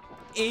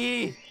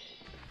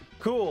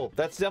 Cool.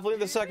 That's definitely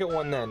the second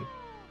one then.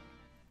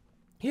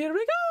 Here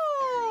we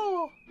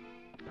go.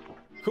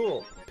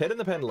 Cool. Pit and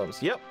the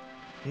pendulums. Yep.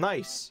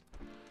 Nice.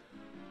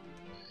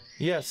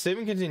 Yeah, save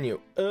and continue.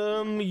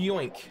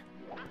 Yoink.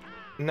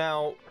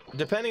 Now,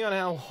 depending on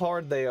how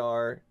hard they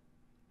are,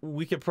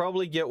 we could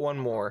probably get one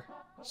more.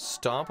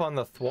 Stomp on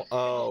the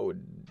oh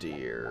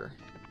dear.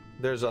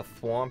 There's a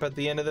thwomp at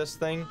the end of this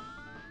thing.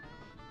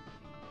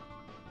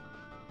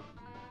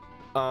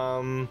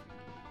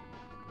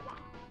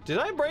 Did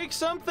I break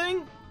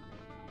something?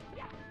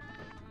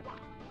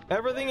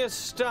 Everything is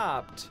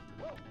stopped.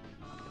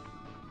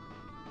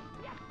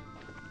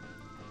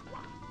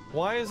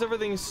 Why is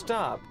everything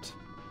stopped?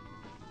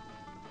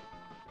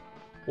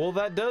 Well,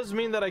 that does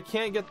mean that I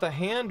can't get the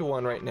hand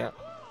one right now.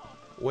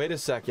 Wait a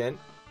second.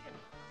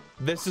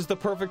 This is the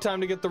perfect time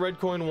to get the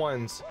red coin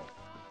ones.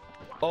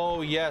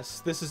 Oh, yes.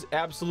 This is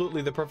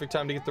absolutely the perfect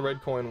time to get the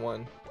red coin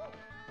one.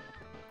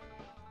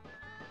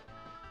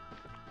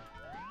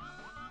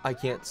 I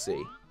can't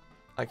see.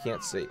 I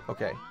can't see.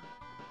 Okay.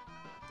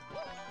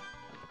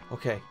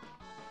 Okay.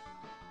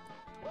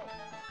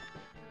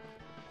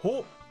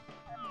 Oh.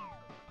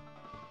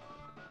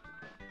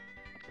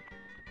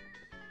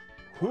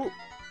 Whoo.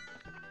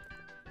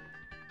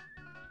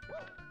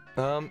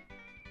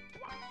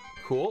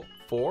 Cool.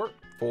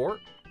 4.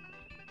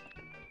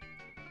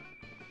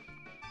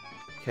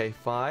 Okay,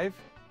 5.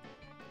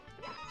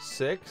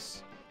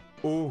 6.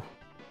 Ooh.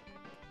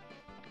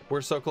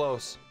 We're so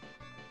close.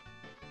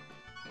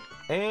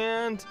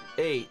 And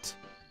 8.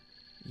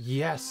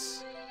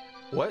 Yes.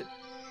 What?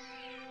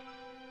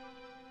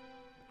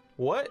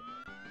 What?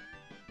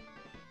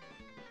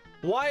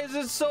 Why is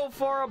it so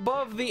far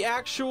above the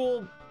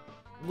actual,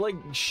 like,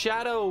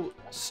 shadow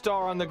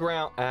star on the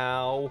ground?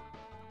 Ow.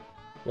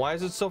 Why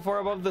is it so far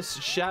above the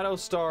shadow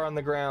star on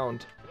the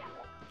ground?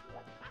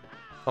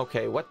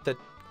 Okay, what the...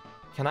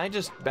 Can I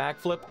just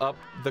backflip up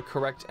the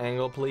correct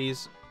angle,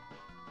 please?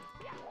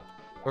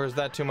 Or is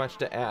that too much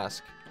to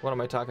ask? What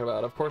am I talking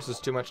about? Of course it's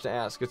too much to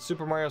ask. It's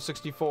Super Mario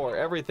 64.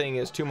 Everything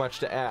is too much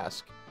to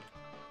ask.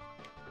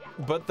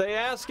 But they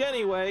ask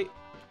anyway.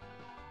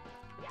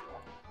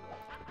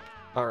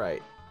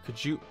 Alright.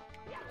 Could you...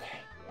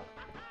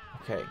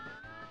 Okay.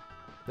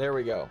 There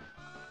we go.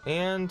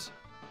 And...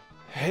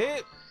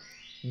 hit!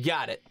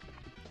 Got it.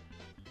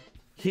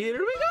 Here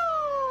we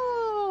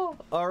go!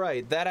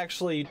 Alright, that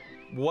actually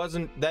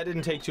wasn't... That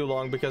didn't take too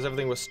long because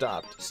everything was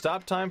stopped.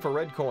 Stop time for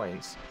red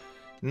coins.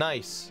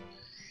 Nice.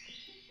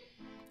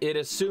 It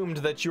assumed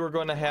that you were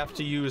going to have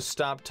to use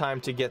stop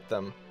time to get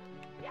them.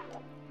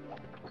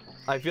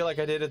 I feel like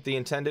I did it the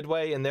intended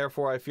way, and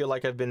therefore I feel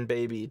like I've been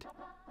babied.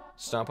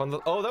 Stomp on the...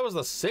 Oh, that was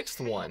the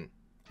 6th one.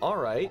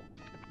 Alright.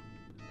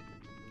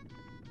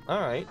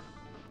 Alright.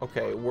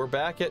 Okay, we're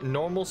back at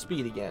normal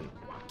speed again.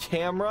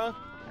 Camera.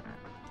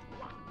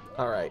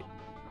 Alright.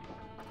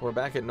 We're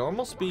back at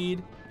normal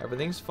speed.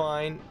 Everything's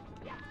fine.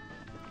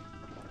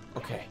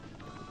 Okay.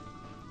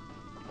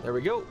 There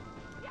we go.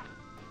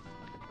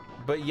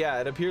 But yeah,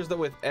 it appears that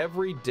with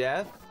every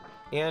death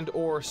and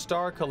or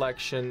star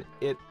collection,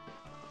 it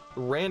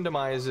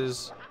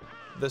randomizes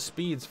the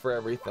speeds for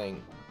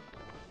everything.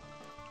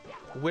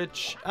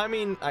 Which, I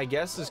mean, I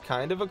guess is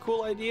kind of a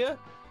cool idea,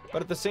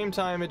 but at the same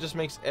time, it just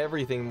makes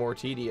everything more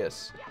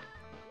tedious.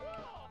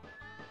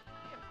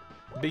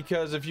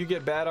 Because if you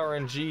get bad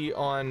RNG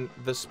on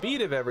the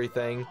speed of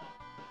everything,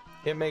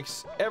 it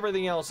makes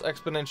everything else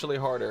exponentially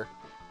harder.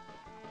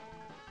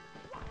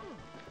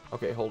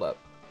 Okay, hold up.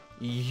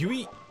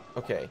 Yeet!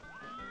 Okay.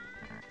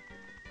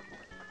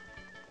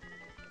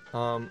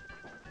 Okay.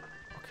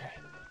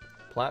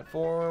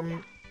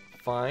 Platform.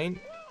 Fine.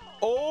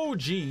 Oh,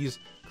 geez.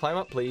 Climb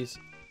up, please.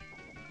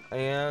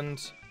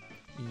 And...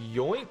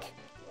 yoink.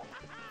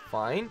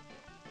 Fine.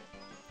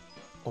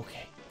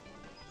 Okay.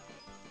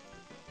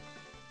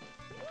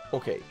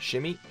 Okay.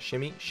 Shimmy,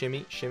 shimmy,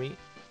 shimmy, shimmy.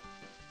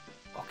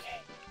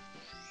 Okay.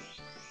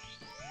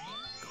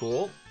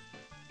 Cool.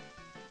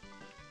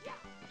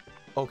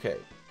 Okay.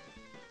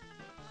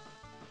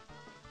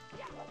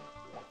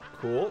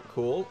 Cool,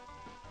 cool.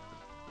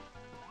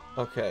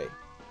 Okay.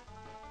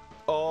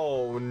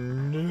 Oh,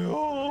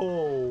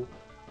 no!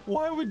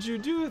 Why would you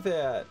do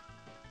that?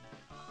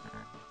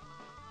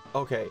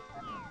 Okay.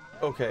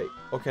 Okay,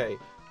 okay.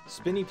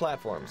 Spinny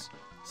platforms.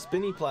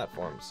 Spinny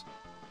platforms.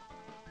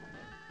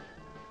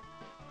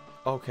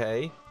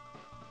 Okay.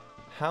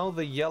 How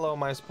the yellow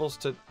am I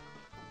supposed to...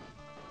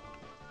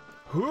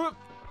 Whoop!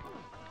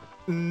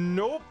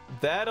 Nope.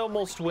 That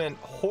almost went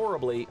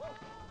horribly.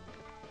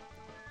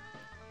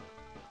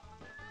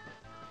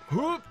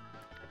 Whoop!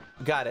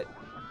 Got it.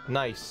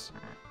 Nice.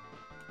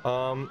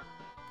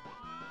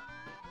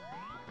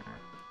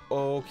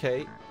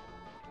 Okay.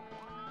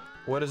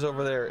 What is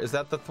over there? Is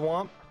that the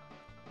thwomp?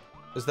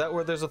 Is that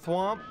where there's a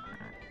thwomp?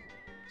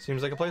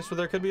 Seems like a place where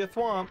there could be a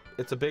thwomp.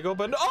 It's a big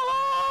open...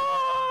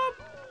 Oh!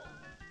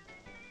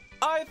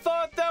 I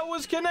thought that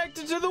was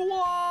connected to the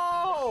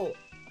wall!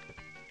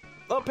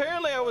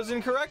 Apparently I was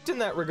incorrect in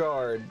that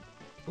regard.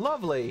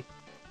 Lovely.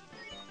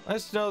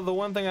 Nice to know the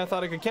one thing I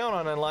thought I could count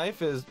on in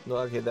life is...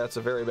 Okay, that's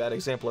a very bad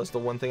example. It's the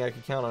one thing I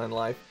could count on in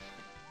life.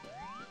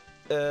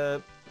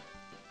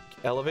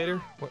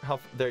 Elevator? How...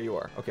 There you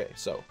are. Okay,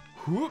 so...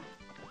 Whoop.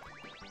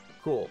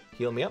 Cool.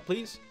 Heal me up,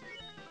 please.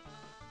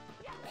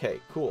 Okay,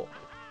 cool.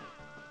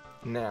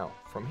 Now,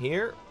 from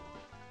here...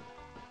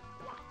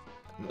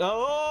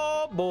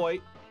 Oh, boy.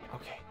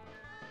 Okay.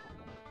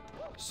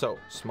 So,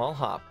 small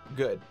hop.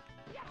 Good.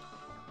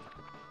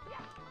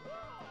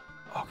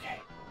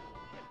 Okay.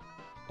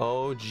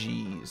 Oh,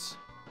 jeez.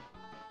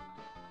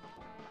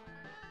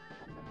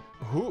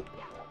 Whoop.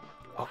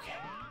 Okay.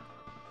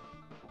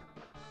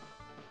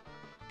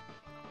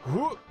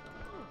 Whoop.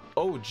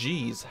 Oh,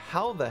 jeez.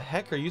 How the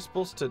heck are you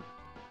supposed to...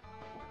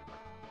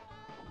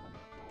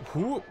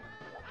 Whoop.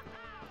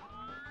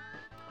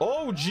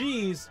 Oh,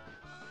 jeez.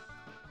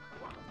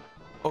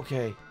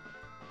 Okay.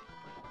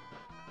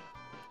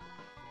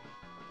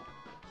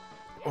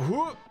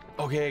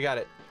 Okay, I got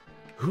it.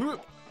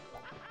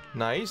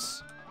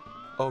 Nice.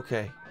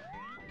 Okay.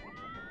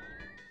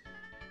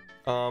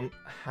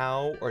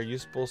 How are you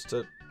supposed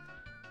to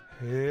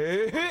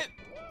hit?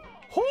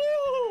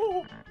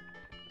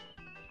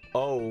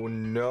 Oh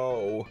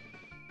no.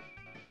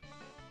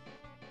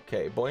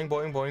 Okay, boing,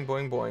 boing, boing,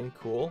 boing, boing.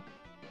 Cool.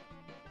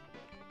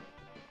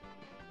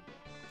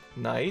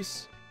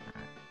 Nice.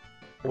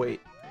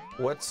 Wait,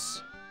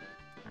 what's...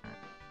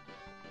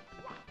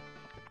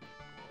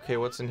 Okay,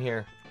 what's in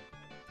here?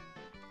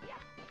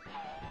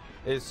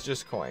 It's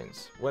just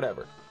coins.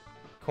 Whatever.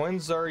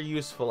 Coins are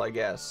useful, I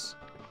guess.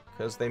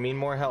 Because they mean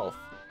more health.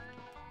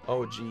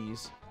 Oh,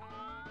 jeez.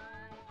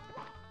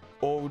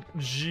 Oh,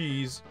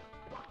 jeez.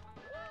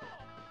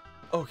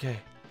 Okay.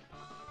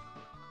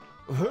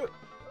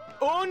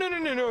 Oh, no, no,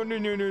 no, no, no,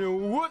 no, no, no.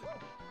 What?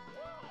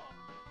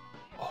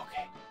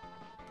 Okay.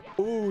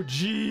 Oh,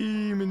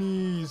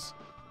 Jiminy's.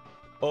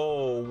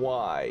 Oh,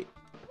 why?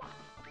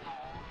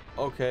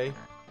 Okay.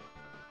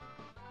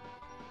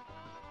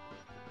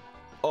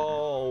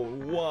 Oh,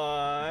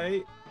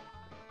 why?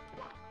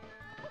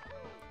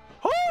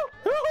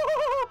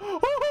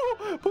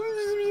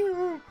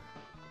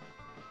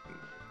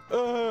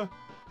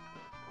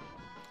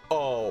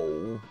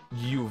 Oh,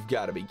 you've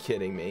got to be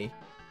kidding me.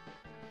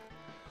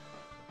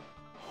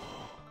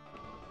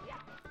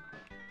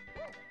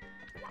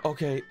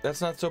 Okay,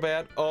 that's not so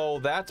bad. Oh,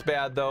 that's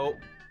bad though.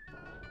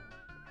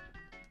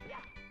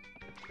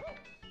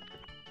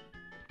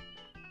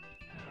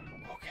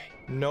 Okay.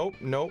 Nope,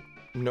 nope,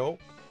 nope.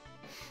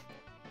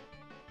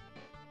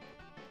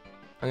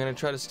 I'm gonna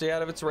try to stay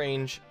out of its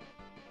range.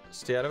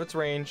 Stay out of its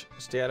range.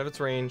 Stay out of its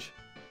range.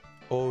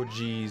 Oh,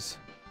 jeez.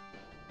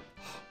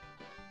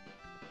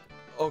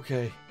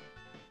 Okay.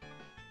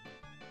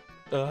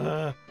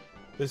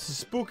 This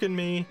is spooking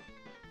me.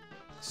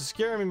 This is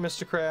scaring me,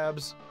 Mr.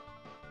 Krabs.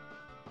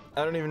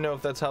 I don't even know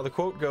if that's how the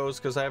quote goes,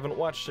 because I haven't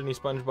watched any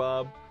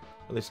SpongeBob.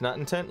 At least not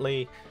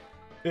intently.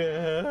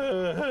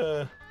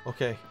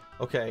 Okay.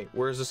 Okay.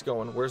 Where's this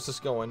going? Where's this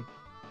going?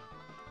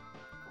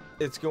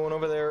 It's going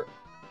over there.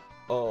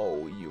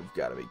 Oh, you've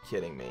got to be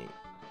kidding me.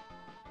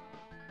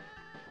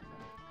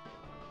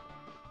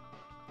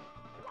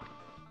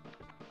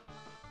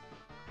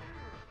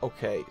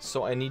 Okay,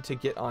 so I need to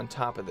get on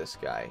top of this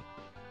guy.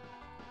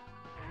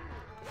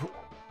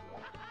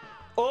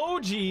 Oh,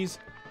 jeez.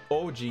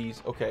 Oh,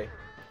 jeez. Okay.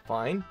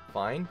 Fine,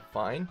 fine,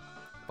 fine,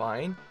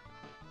 fine.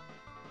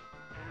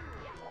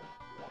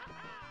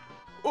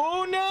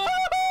 Oh, no!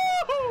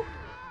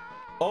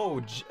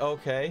 Oh,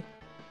 okay.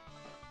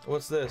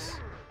 What's this?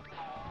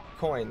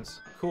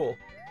 Coins. Cool.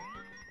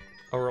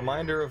 A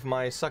reminder of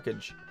my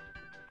suckage.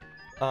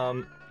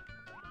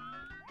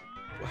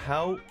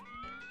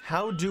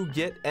 How do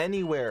get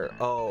anywhere?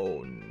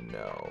 Oh,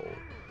 no.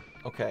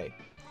 Okay.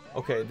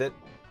 Okay, that...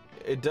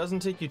 It doesn't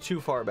take you too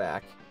far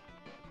back.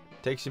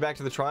 Takes you back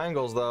to the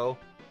triangles, though.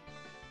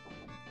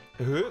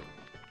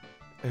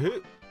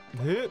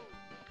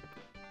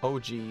 Oh,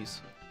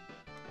 jeez.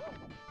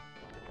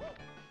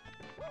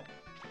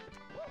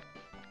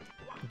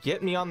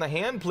 Get me on the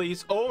hand,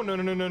 please. Oh, no,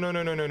 no, no, no, no,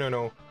 no, no, no, no,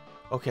 no.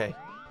 Okay.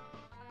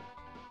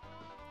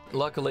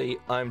 Luckily,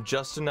 I'm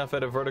just enough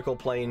at a vertical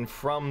plane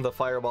from the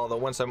fireball that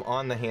once I'm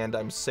on the hand,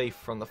 I'm safe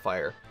from the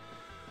fire.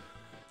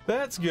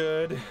 That's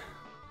good.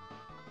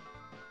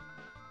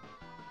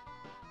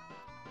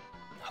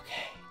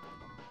 Okay.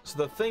 So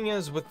the thing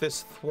is with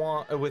this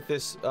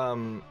this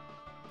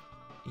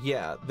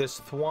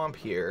thwomp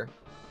here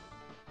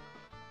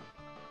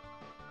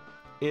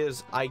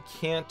is I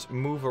can't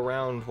move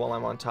around while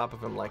I'm on top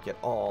of him like at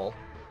all,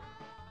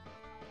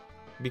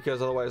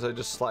 because otherwise I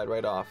just slide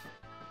right off.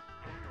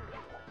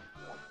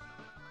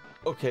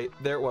 Okay,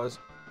 there it was.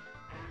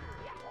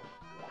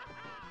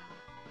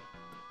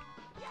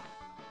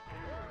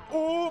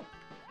 Oh!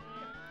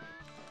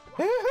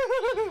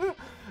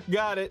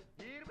 Got it.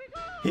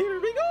 Here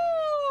we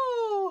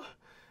go!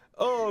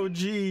 Oh,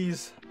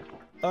 jeez.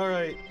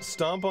 Alright,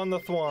 stomp on the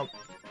thwomp.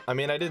 I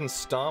mean, I didn't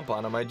stomp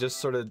on him, I just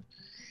sort of...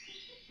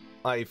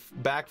 I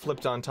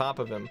backflipped on top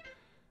of him.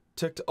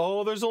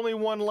 Oh, there's only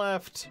one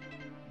left.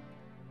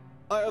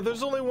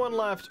 There's only one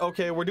left.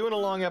 Okay, we're doing a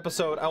long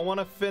episode. I want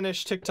to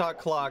finish TikTok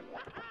clock.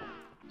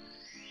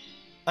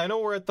 I know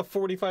we're at the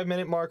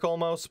 45-minute mark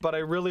almost, but I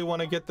really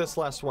want to get this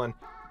last one.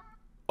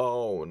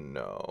 Oh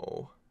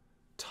no.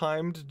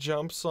 Timed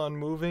jumps on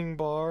moving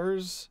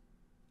bars?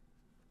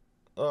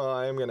 Oh,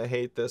 I'm gonna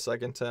hate this, I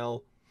can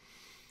tell.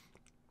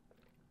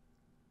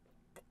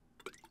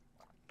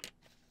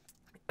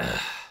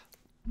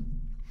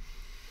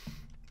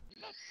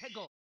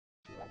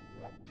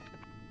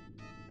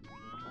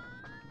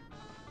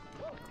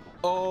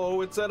 Oh,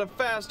 it's at a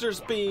faster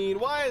speed.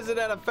 Why is it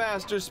at a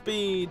faster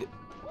speed?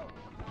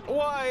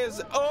 Why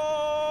is...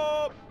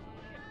 Oh!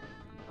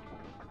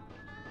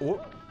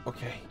 Whoop.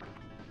 Okay.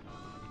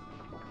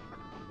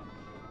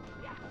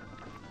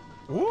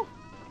 Whoop.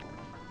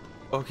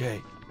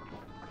 Okay.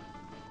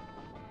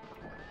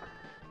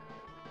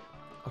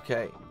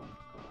 Okay.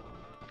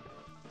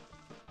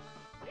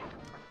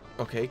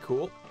 Okay,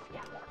 cool.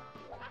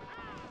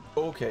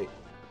 Okay.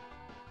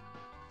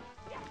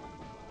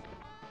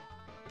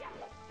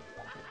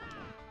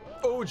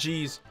 Oh,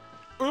 jeez.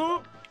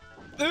 Ooh.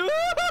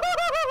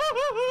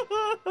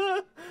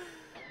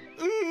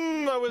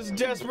 I was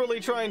desperately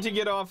trying to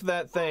get off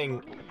that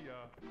thing.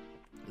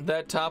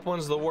 That top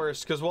one's the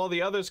worst, because while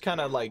the others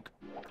kind of like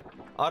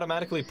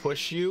automatically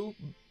push you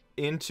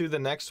into the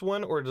next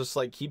one or just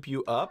like keep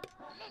you up,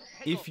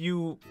 if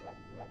you...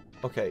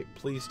 Okay,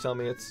 please tell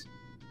me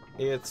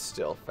it's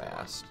still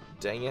fast.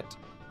 Dang it.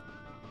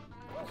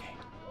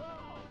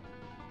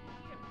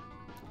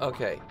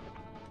 Okay.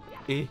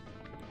 Okay.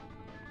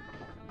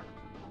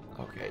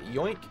 Okay,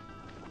 yoink.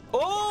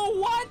 Oh,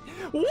 what?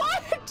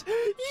 What?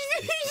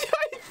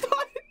 I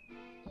thought...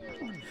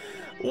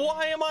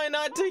 Why am I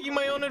not taking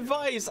my own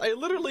advice? I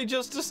literally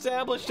just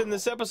established in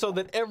this episode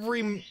that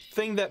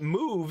everything that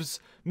moves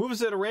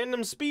at a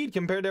random speed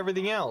compared to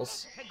everything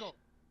else.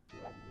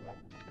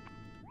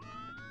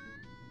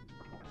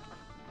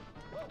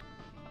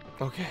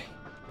 Okay.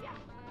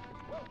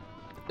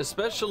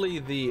 Especially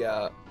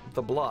the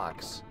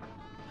blocks.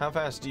 How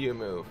fast do you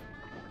move?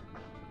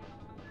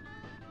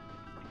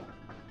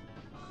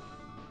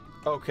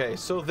 Okay,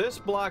 so this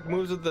block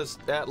moves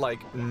at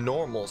like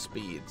normal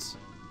speeds.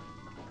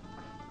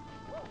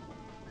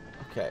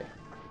 Okay.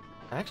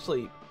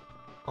 Actually,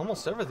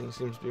 almost everything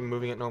seems to be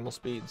moving at normal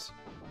speeds.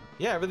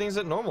 Yeah, everything's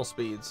at normal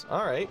speeds.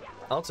 All right,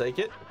 I'll take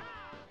it.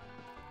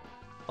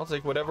 I'll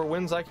take whatever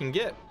wins I can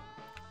get.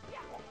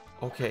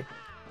 Okay.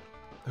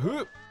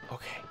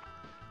 Okay.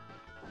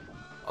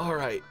 All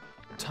right.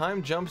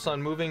 Time jumps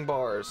on moving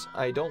bars.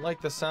 I don't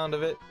like the sound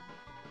of it,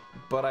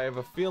 but I have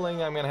a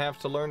feeling I'm gonna have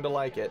to learn to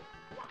like it.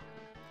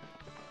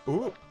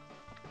 Ooh.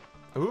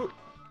 Ooh.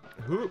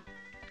 Ooh.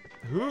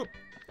 Ooh.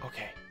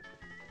 Okay.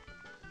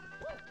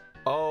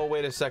 Oh,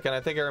 wait a second.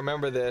 I think I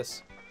remember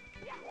this.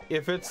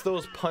 If it's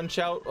those punch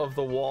out of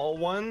the wall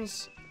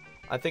ones,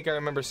 I think I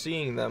remember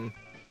seeing them.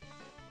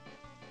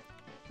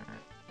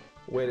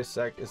 Wait a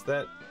sec. Is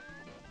that...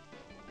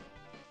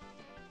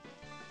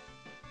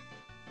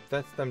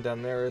 That's them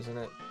down there, isn't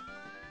it?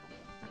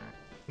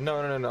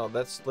 No.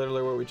 That's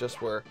literally where we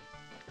just were.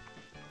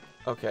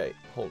 Okay,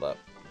 hold up.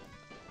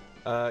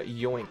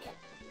 Yoink.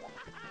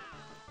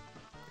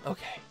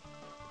 Okay.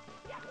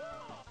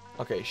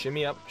 Okay,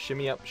 shimmy up,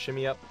 shimmy up,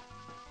 shimmy up.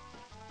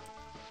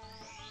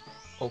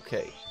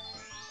 Okay.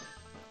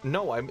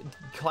 No,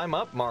 climb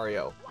up,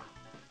 Mario.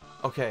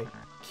 Okay,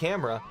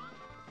 camera.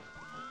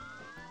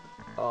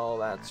 Oh,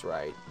 that's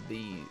right.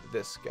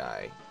 This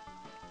guy.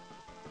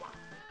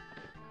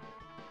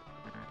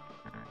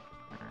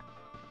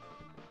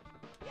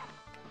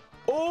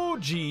 Oh,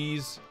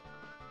 jeez.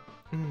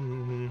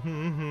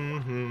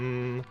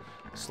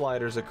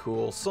 Slider's a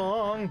cool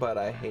song, but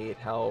I hate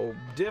how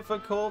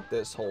difficult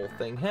this whole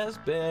thing has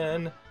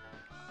been.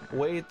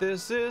 Wait,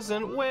 this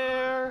isn't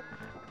where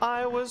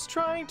I was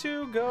trying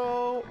to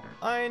go.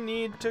 I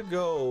need to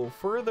go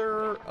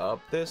further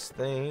up this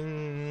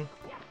thing.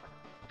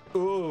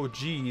 Oh,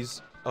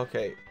 jeez.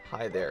 Okay,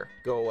 hi there.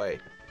 Go away.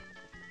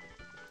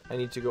 I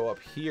need to go up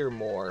here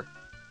more.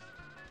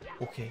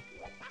 Okay.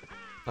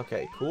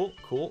 Okay, cool.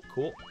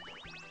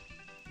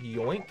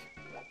 Yoink.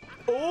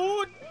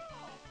 Oh!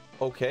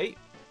 Okay.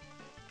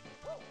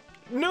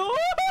 No!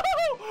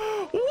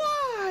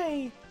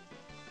 Why?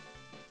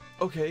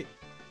 Okay.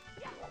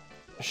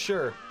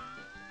 Sure.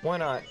 Why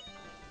not?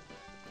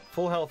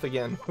 Full health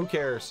again. Who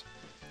cares?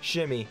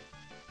 Shimmy.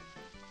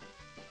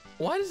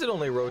 Why does it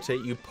only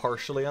rotate you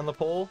partially on the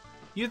pole?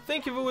 You'd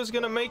think if it was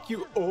gonna make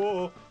you...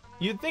 Oh!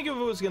 You'd think if it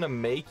was gonna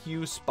make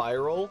you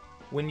spiral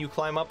when you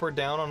climb up or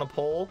down on a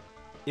pole,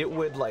 it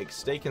would, like,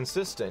 stay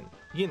consistent.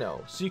 You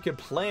know, so you could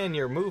plan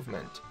your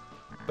movement.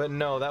 But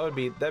no, that'd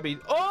be...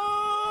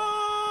 Oh!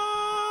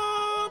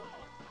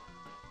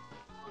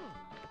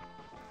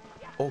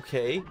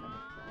 Okay.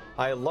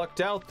 I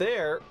lucked out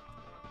there.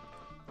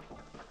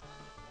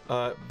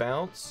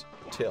 Bounce,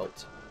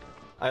 tilt.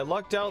 I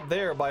lucked out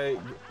there by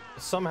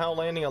somehow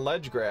landing a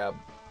ledge grab.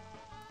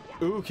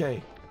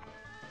 Okay.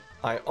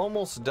 I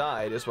almost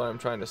died is what I'm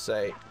trying to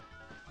say.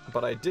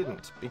 But I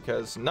didn't,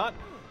 because not...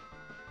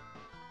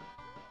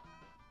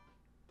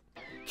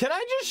 Can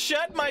I just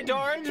shut my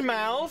darned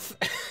mouth?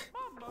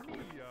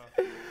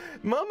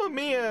 Mamma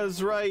Mia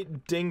is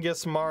right,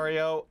 dingus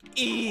Mario.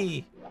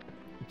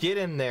 Get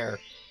in there.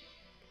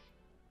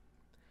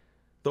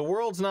 The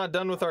world's not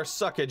done with our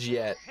suckage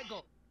yet.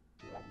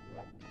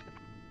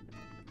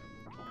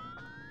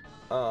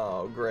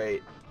 Oh,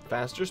 great.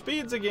 Faster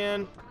speeds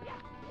again.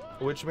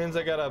 Which means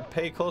I gotta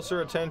pay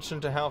closer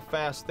attention to how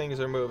fast things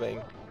are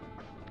moving.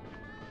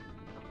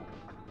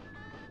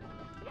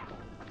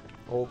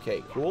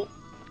 Okay, cool.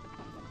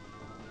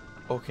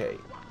 Okay.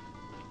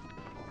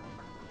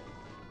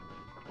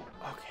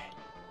 Okay.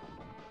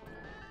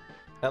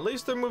 At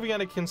least they're moving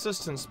at a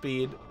consistent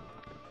speed.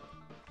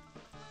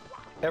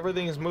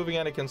 Everything is moving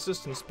at a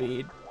consistent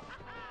speed.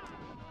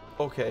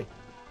 Okay.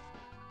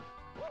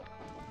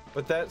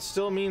 But that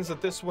still means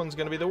that this one's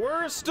gonna be the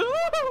worst.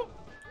 Ooh!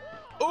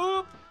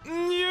 Oop!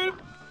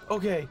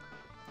 Okay.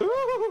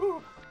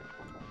 Ooh.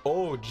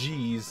 Oh,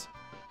 geez.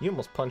 You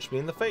almost punched me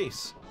in the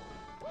face.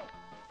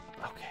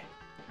 Okay.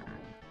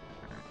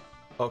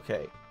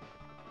 Okay.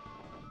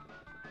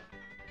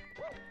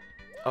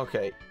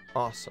 Okay.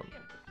 Awesome.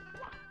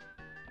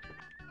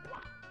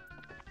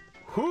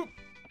 Whoop.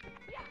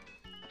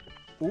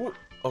 Ooh.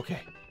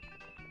 Okay.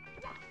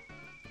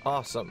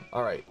 Awesome.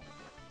 All right.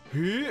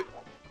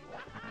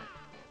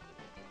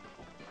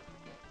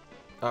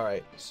 All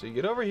right. So you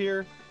get over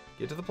here,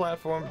 get to the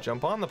platform,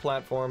 jump on the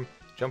platform,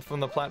 jump from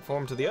the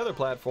platform to the other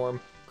platform,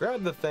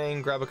 grab the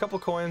thing, grab a couple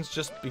coins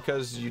just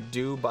because you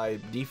do by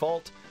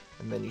default,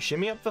 and then you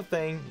shimmy up the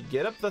thing, you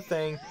get up the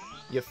thing,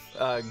 you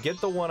get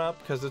the one up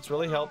because it's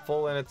really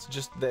helpful and it's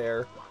just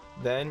there.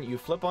 Then you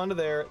flip onto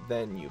there,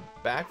 then you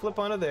backflip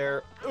onto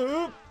there.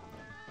 Oop!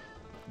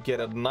 Get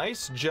a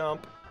nice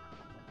jump.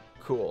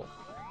 Cool.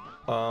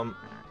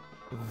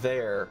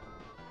 There.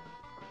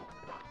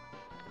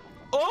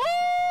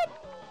 Oh!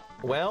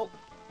 Well,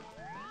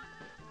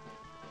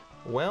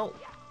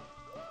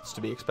 it's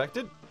to be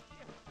expected.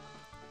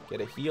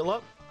 Get a heal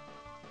up.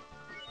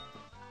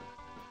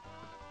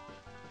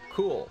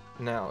 Cool.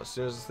 Now, as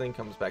soon as this thing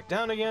comes back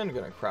down again, I'm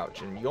gonna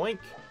crouch and yoink.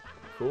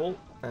 Cool.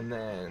 And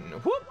then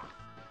whoop.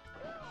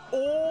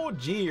 Oh,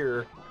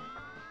 jeer.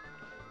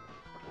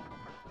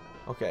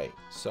 Okay,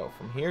 so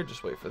from here,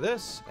 just wait for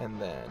this, and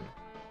then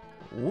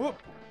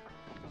whoop.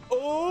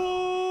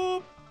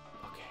 Oh.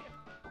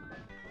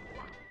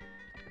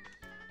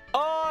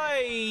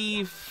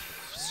 I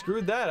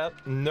screwed that up.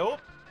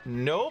 Nope.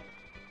 Nope.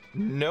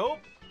 Nope.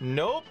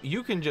 Nope.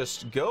 You can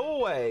just go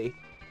away.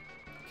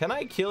 Can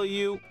I kill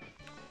you?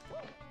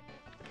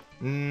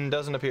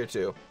 Doesn't appear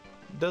to.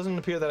 Doesn't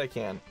appear that I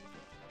can.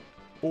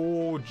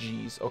 Oh,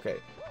 geez. Okay.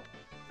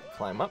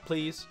 Climb up,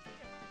 please.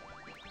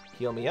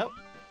 Heal me up.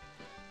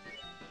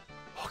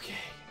 Okay.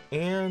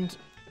 And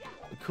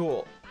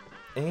cool.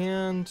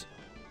 And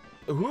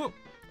whoop.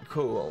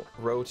 Cool.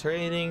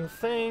 Rotating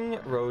thing,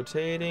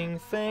 rotating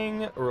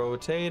thing,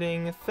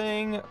 rotating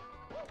thing.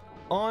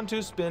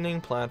 Onto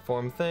spinning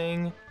platform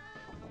thing.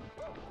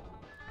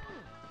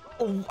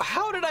 Oh,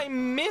 how did I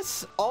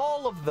miss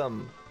all of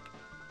them?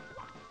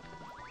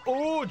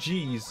 Oh,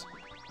 geez.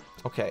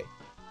 Okay.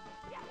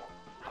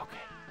 Okay.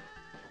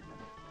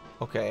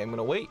 Okay, I'm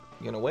gonna wait.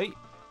 I'm gonna wait.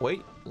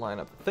 Wait. Line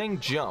up the thing.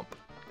 Jump.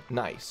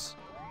 Nice.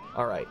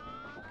 All right.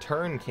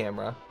 Turn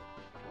camera.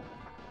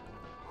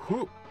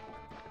 Whoop.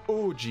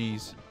 Oh,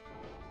 geez.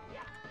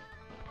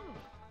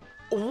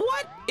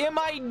 What am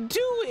I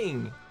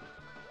doing?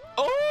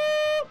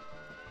 Oh!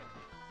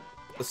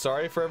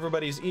 Sorry for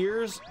everybody's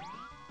ears.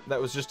 That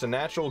was just a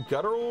natural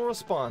guttural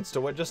response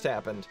to what just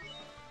happened.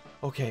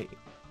 Okay.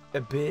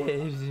 A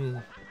bit.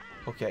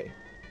 Okay.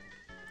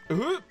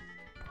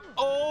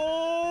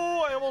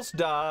 Oh, I almost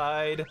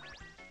died.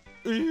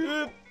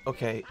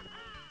 Okay.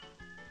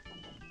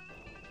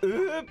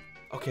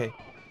 Okay.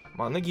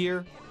 I'm on the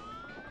gear.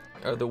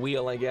 Or the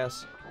wheel, I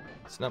guess.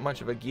 It's not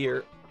much of a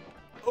gear.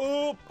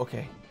 Oh,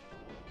 okay.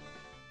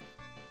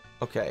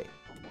 Okay.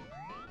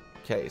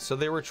 Okay, so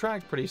they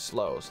retract pretty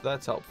slow, so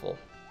that's helpful.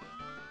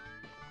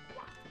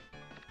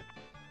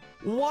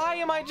 Why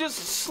am I just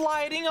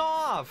sliding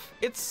off?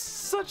 It's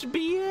such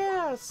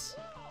BS.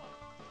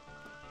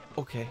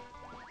 Okay.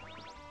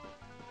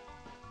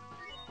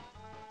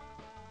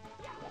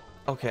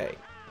 Okay.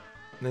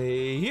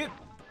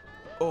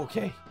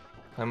 Okay.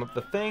 Climb up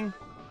the thing.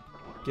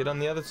 Get on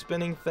the other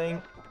spinning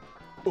thing.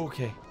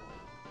 Okay.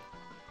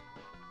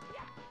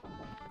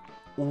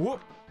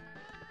 Whoop.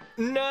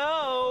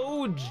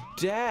 No!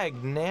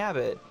 Dag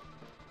nabbit.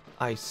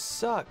 I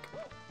suck.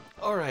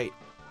 Alright.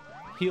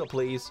 Heal,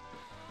 please.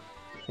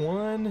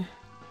 1,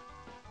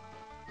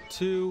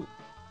 2.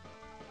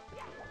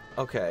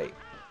 Okay.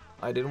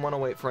 I didn't want to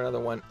wait for another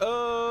one.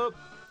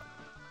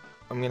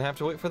 I'm gonna have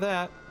to wait for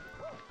that.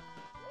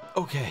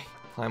 Okay.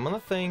 Climb on the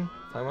thing.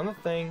 Climb on the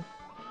thing.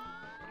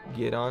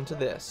 Get onto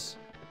this.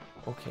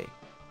 Okay.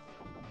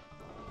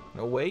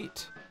 No,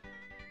 wait.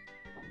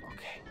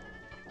 Okay.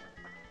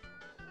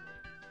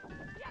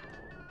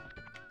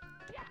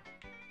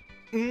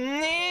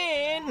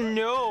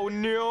 No,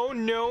 no,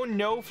 no,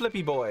 no,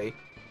 Flippy boy.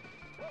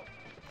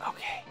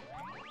 Okay.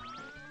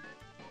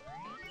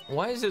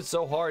 Why is it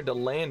so hard to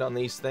land on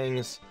these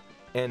things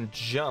and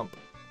jump?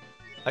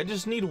 I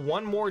just need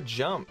one more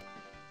jump.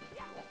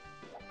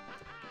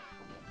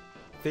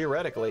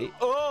 Theoretically.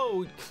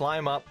 Oh,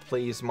 climb up,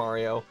 please,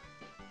 Mario.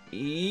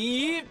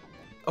 Eep.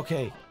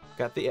 Okay,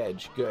 got the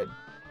edge. Good.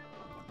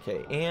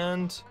 Okay,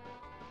 and...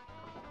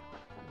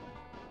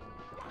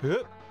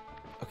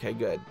 Okay,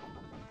 good.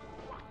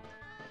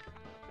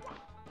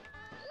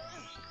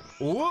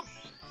 Whoop!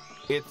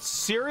 It's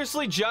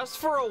seriously just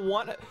for a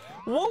one...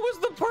 What was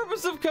the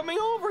purpose of coming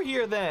over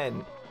here,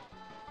 then?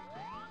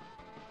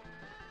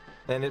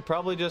 And it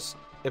probably just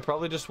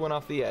went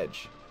off the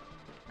edge.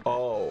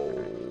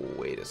 Oh,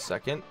 wait a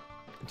second.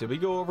 Did we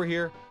go over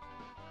here?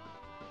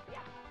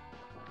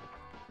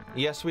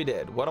 Yes, we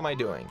did. What am I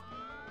doing?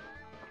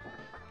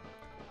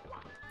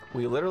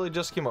 We literally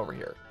just came over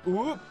here.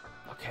 Whoop!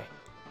 Okay.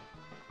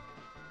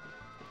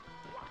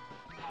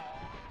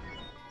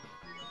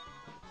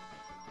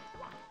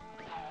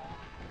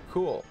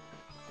 Cool.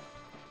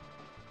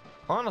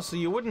 Honestly,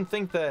 you wouldn't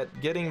think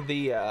that getting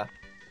the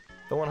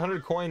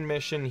 100 coin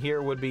mission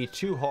here would be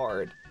too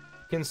hard,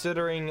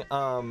 considering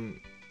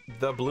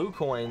the blue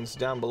coins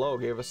down below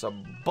gave us a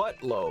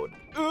buttload.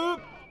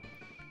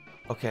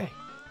 Okay,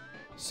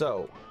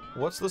 so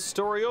what's the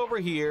story over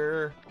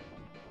here?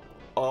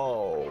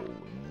 Oh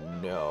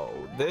no,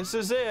 this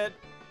is it.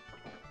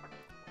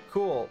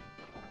 Cool.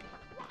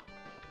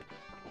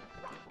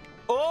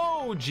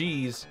 Oh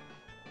geez.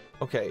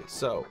 Okay,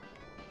 so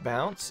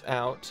bounce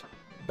out,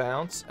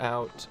 bounce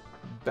out,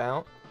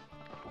 bounce.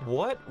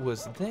 What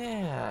was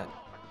that?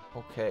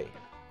 Okay,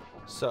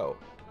 so.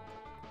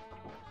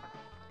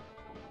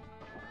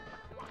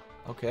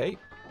 Okay.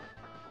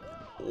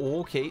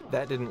 Okay,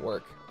 that didn't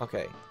work.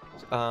 Okay.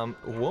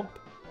 Whoop.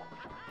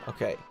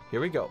 Okay, here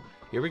we go.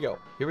 Here we go.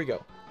 Here we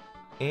go.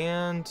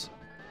 And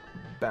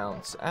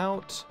bounce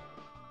out.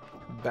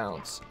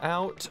 Bounce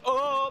out.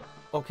 Oh!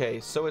 Okay,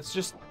 so it's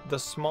just the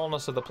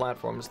smallness of the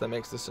platforms that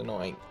makes this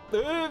annoying.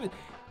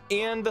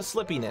 And the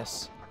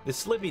slippiness. The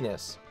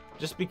slippiness.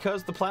 Just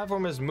because the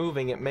platform is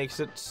moving, it makes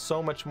it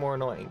so much more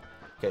annoying.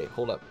 Okay,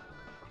 hold up.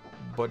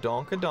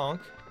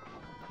 Badonka-donk.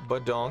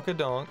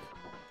 Badonka-donk.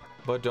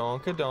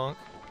 Badonka-donk.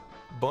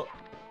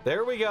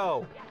 There we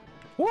go.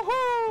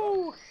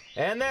 Woohoo!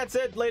 And that's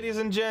it, ladies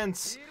and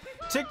gents.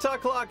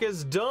 TikTok clock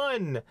is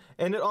done.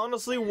 And it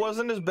honestly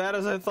wasn't as bad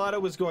as I thought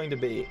it was going to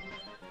be.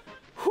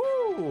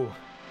 Whew!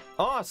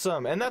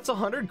 Awesome. And that's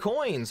 100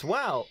 coins.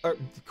 Wow.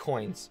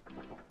 Coins.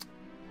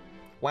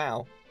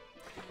 Wow.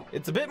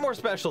 It's a bit more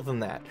special than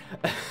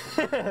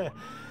that.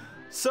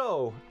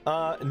 So,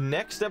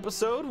 next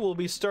episode, we'll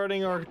be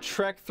starting our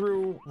trek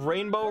through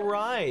Rainbow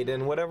Ride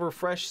and whatever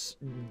fresh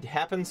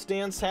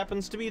happenstance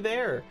happens to be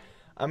there.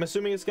 I'm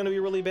assuming it's going to be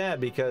really bad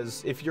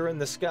because if you're in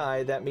the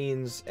sky, that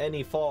means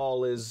any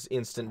fall is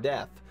instant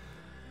death.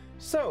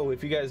 So,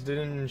 if you guys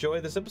didn't enjoy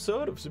this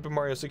episode of Super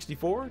Mario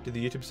 64, do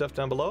the YouTube stuff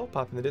down below,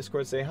 pop in the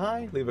Discord, say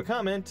hi, leave a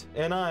comment,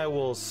 and I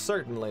will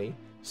certainly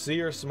see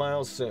your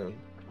smiles soon.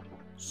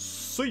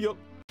 See ya!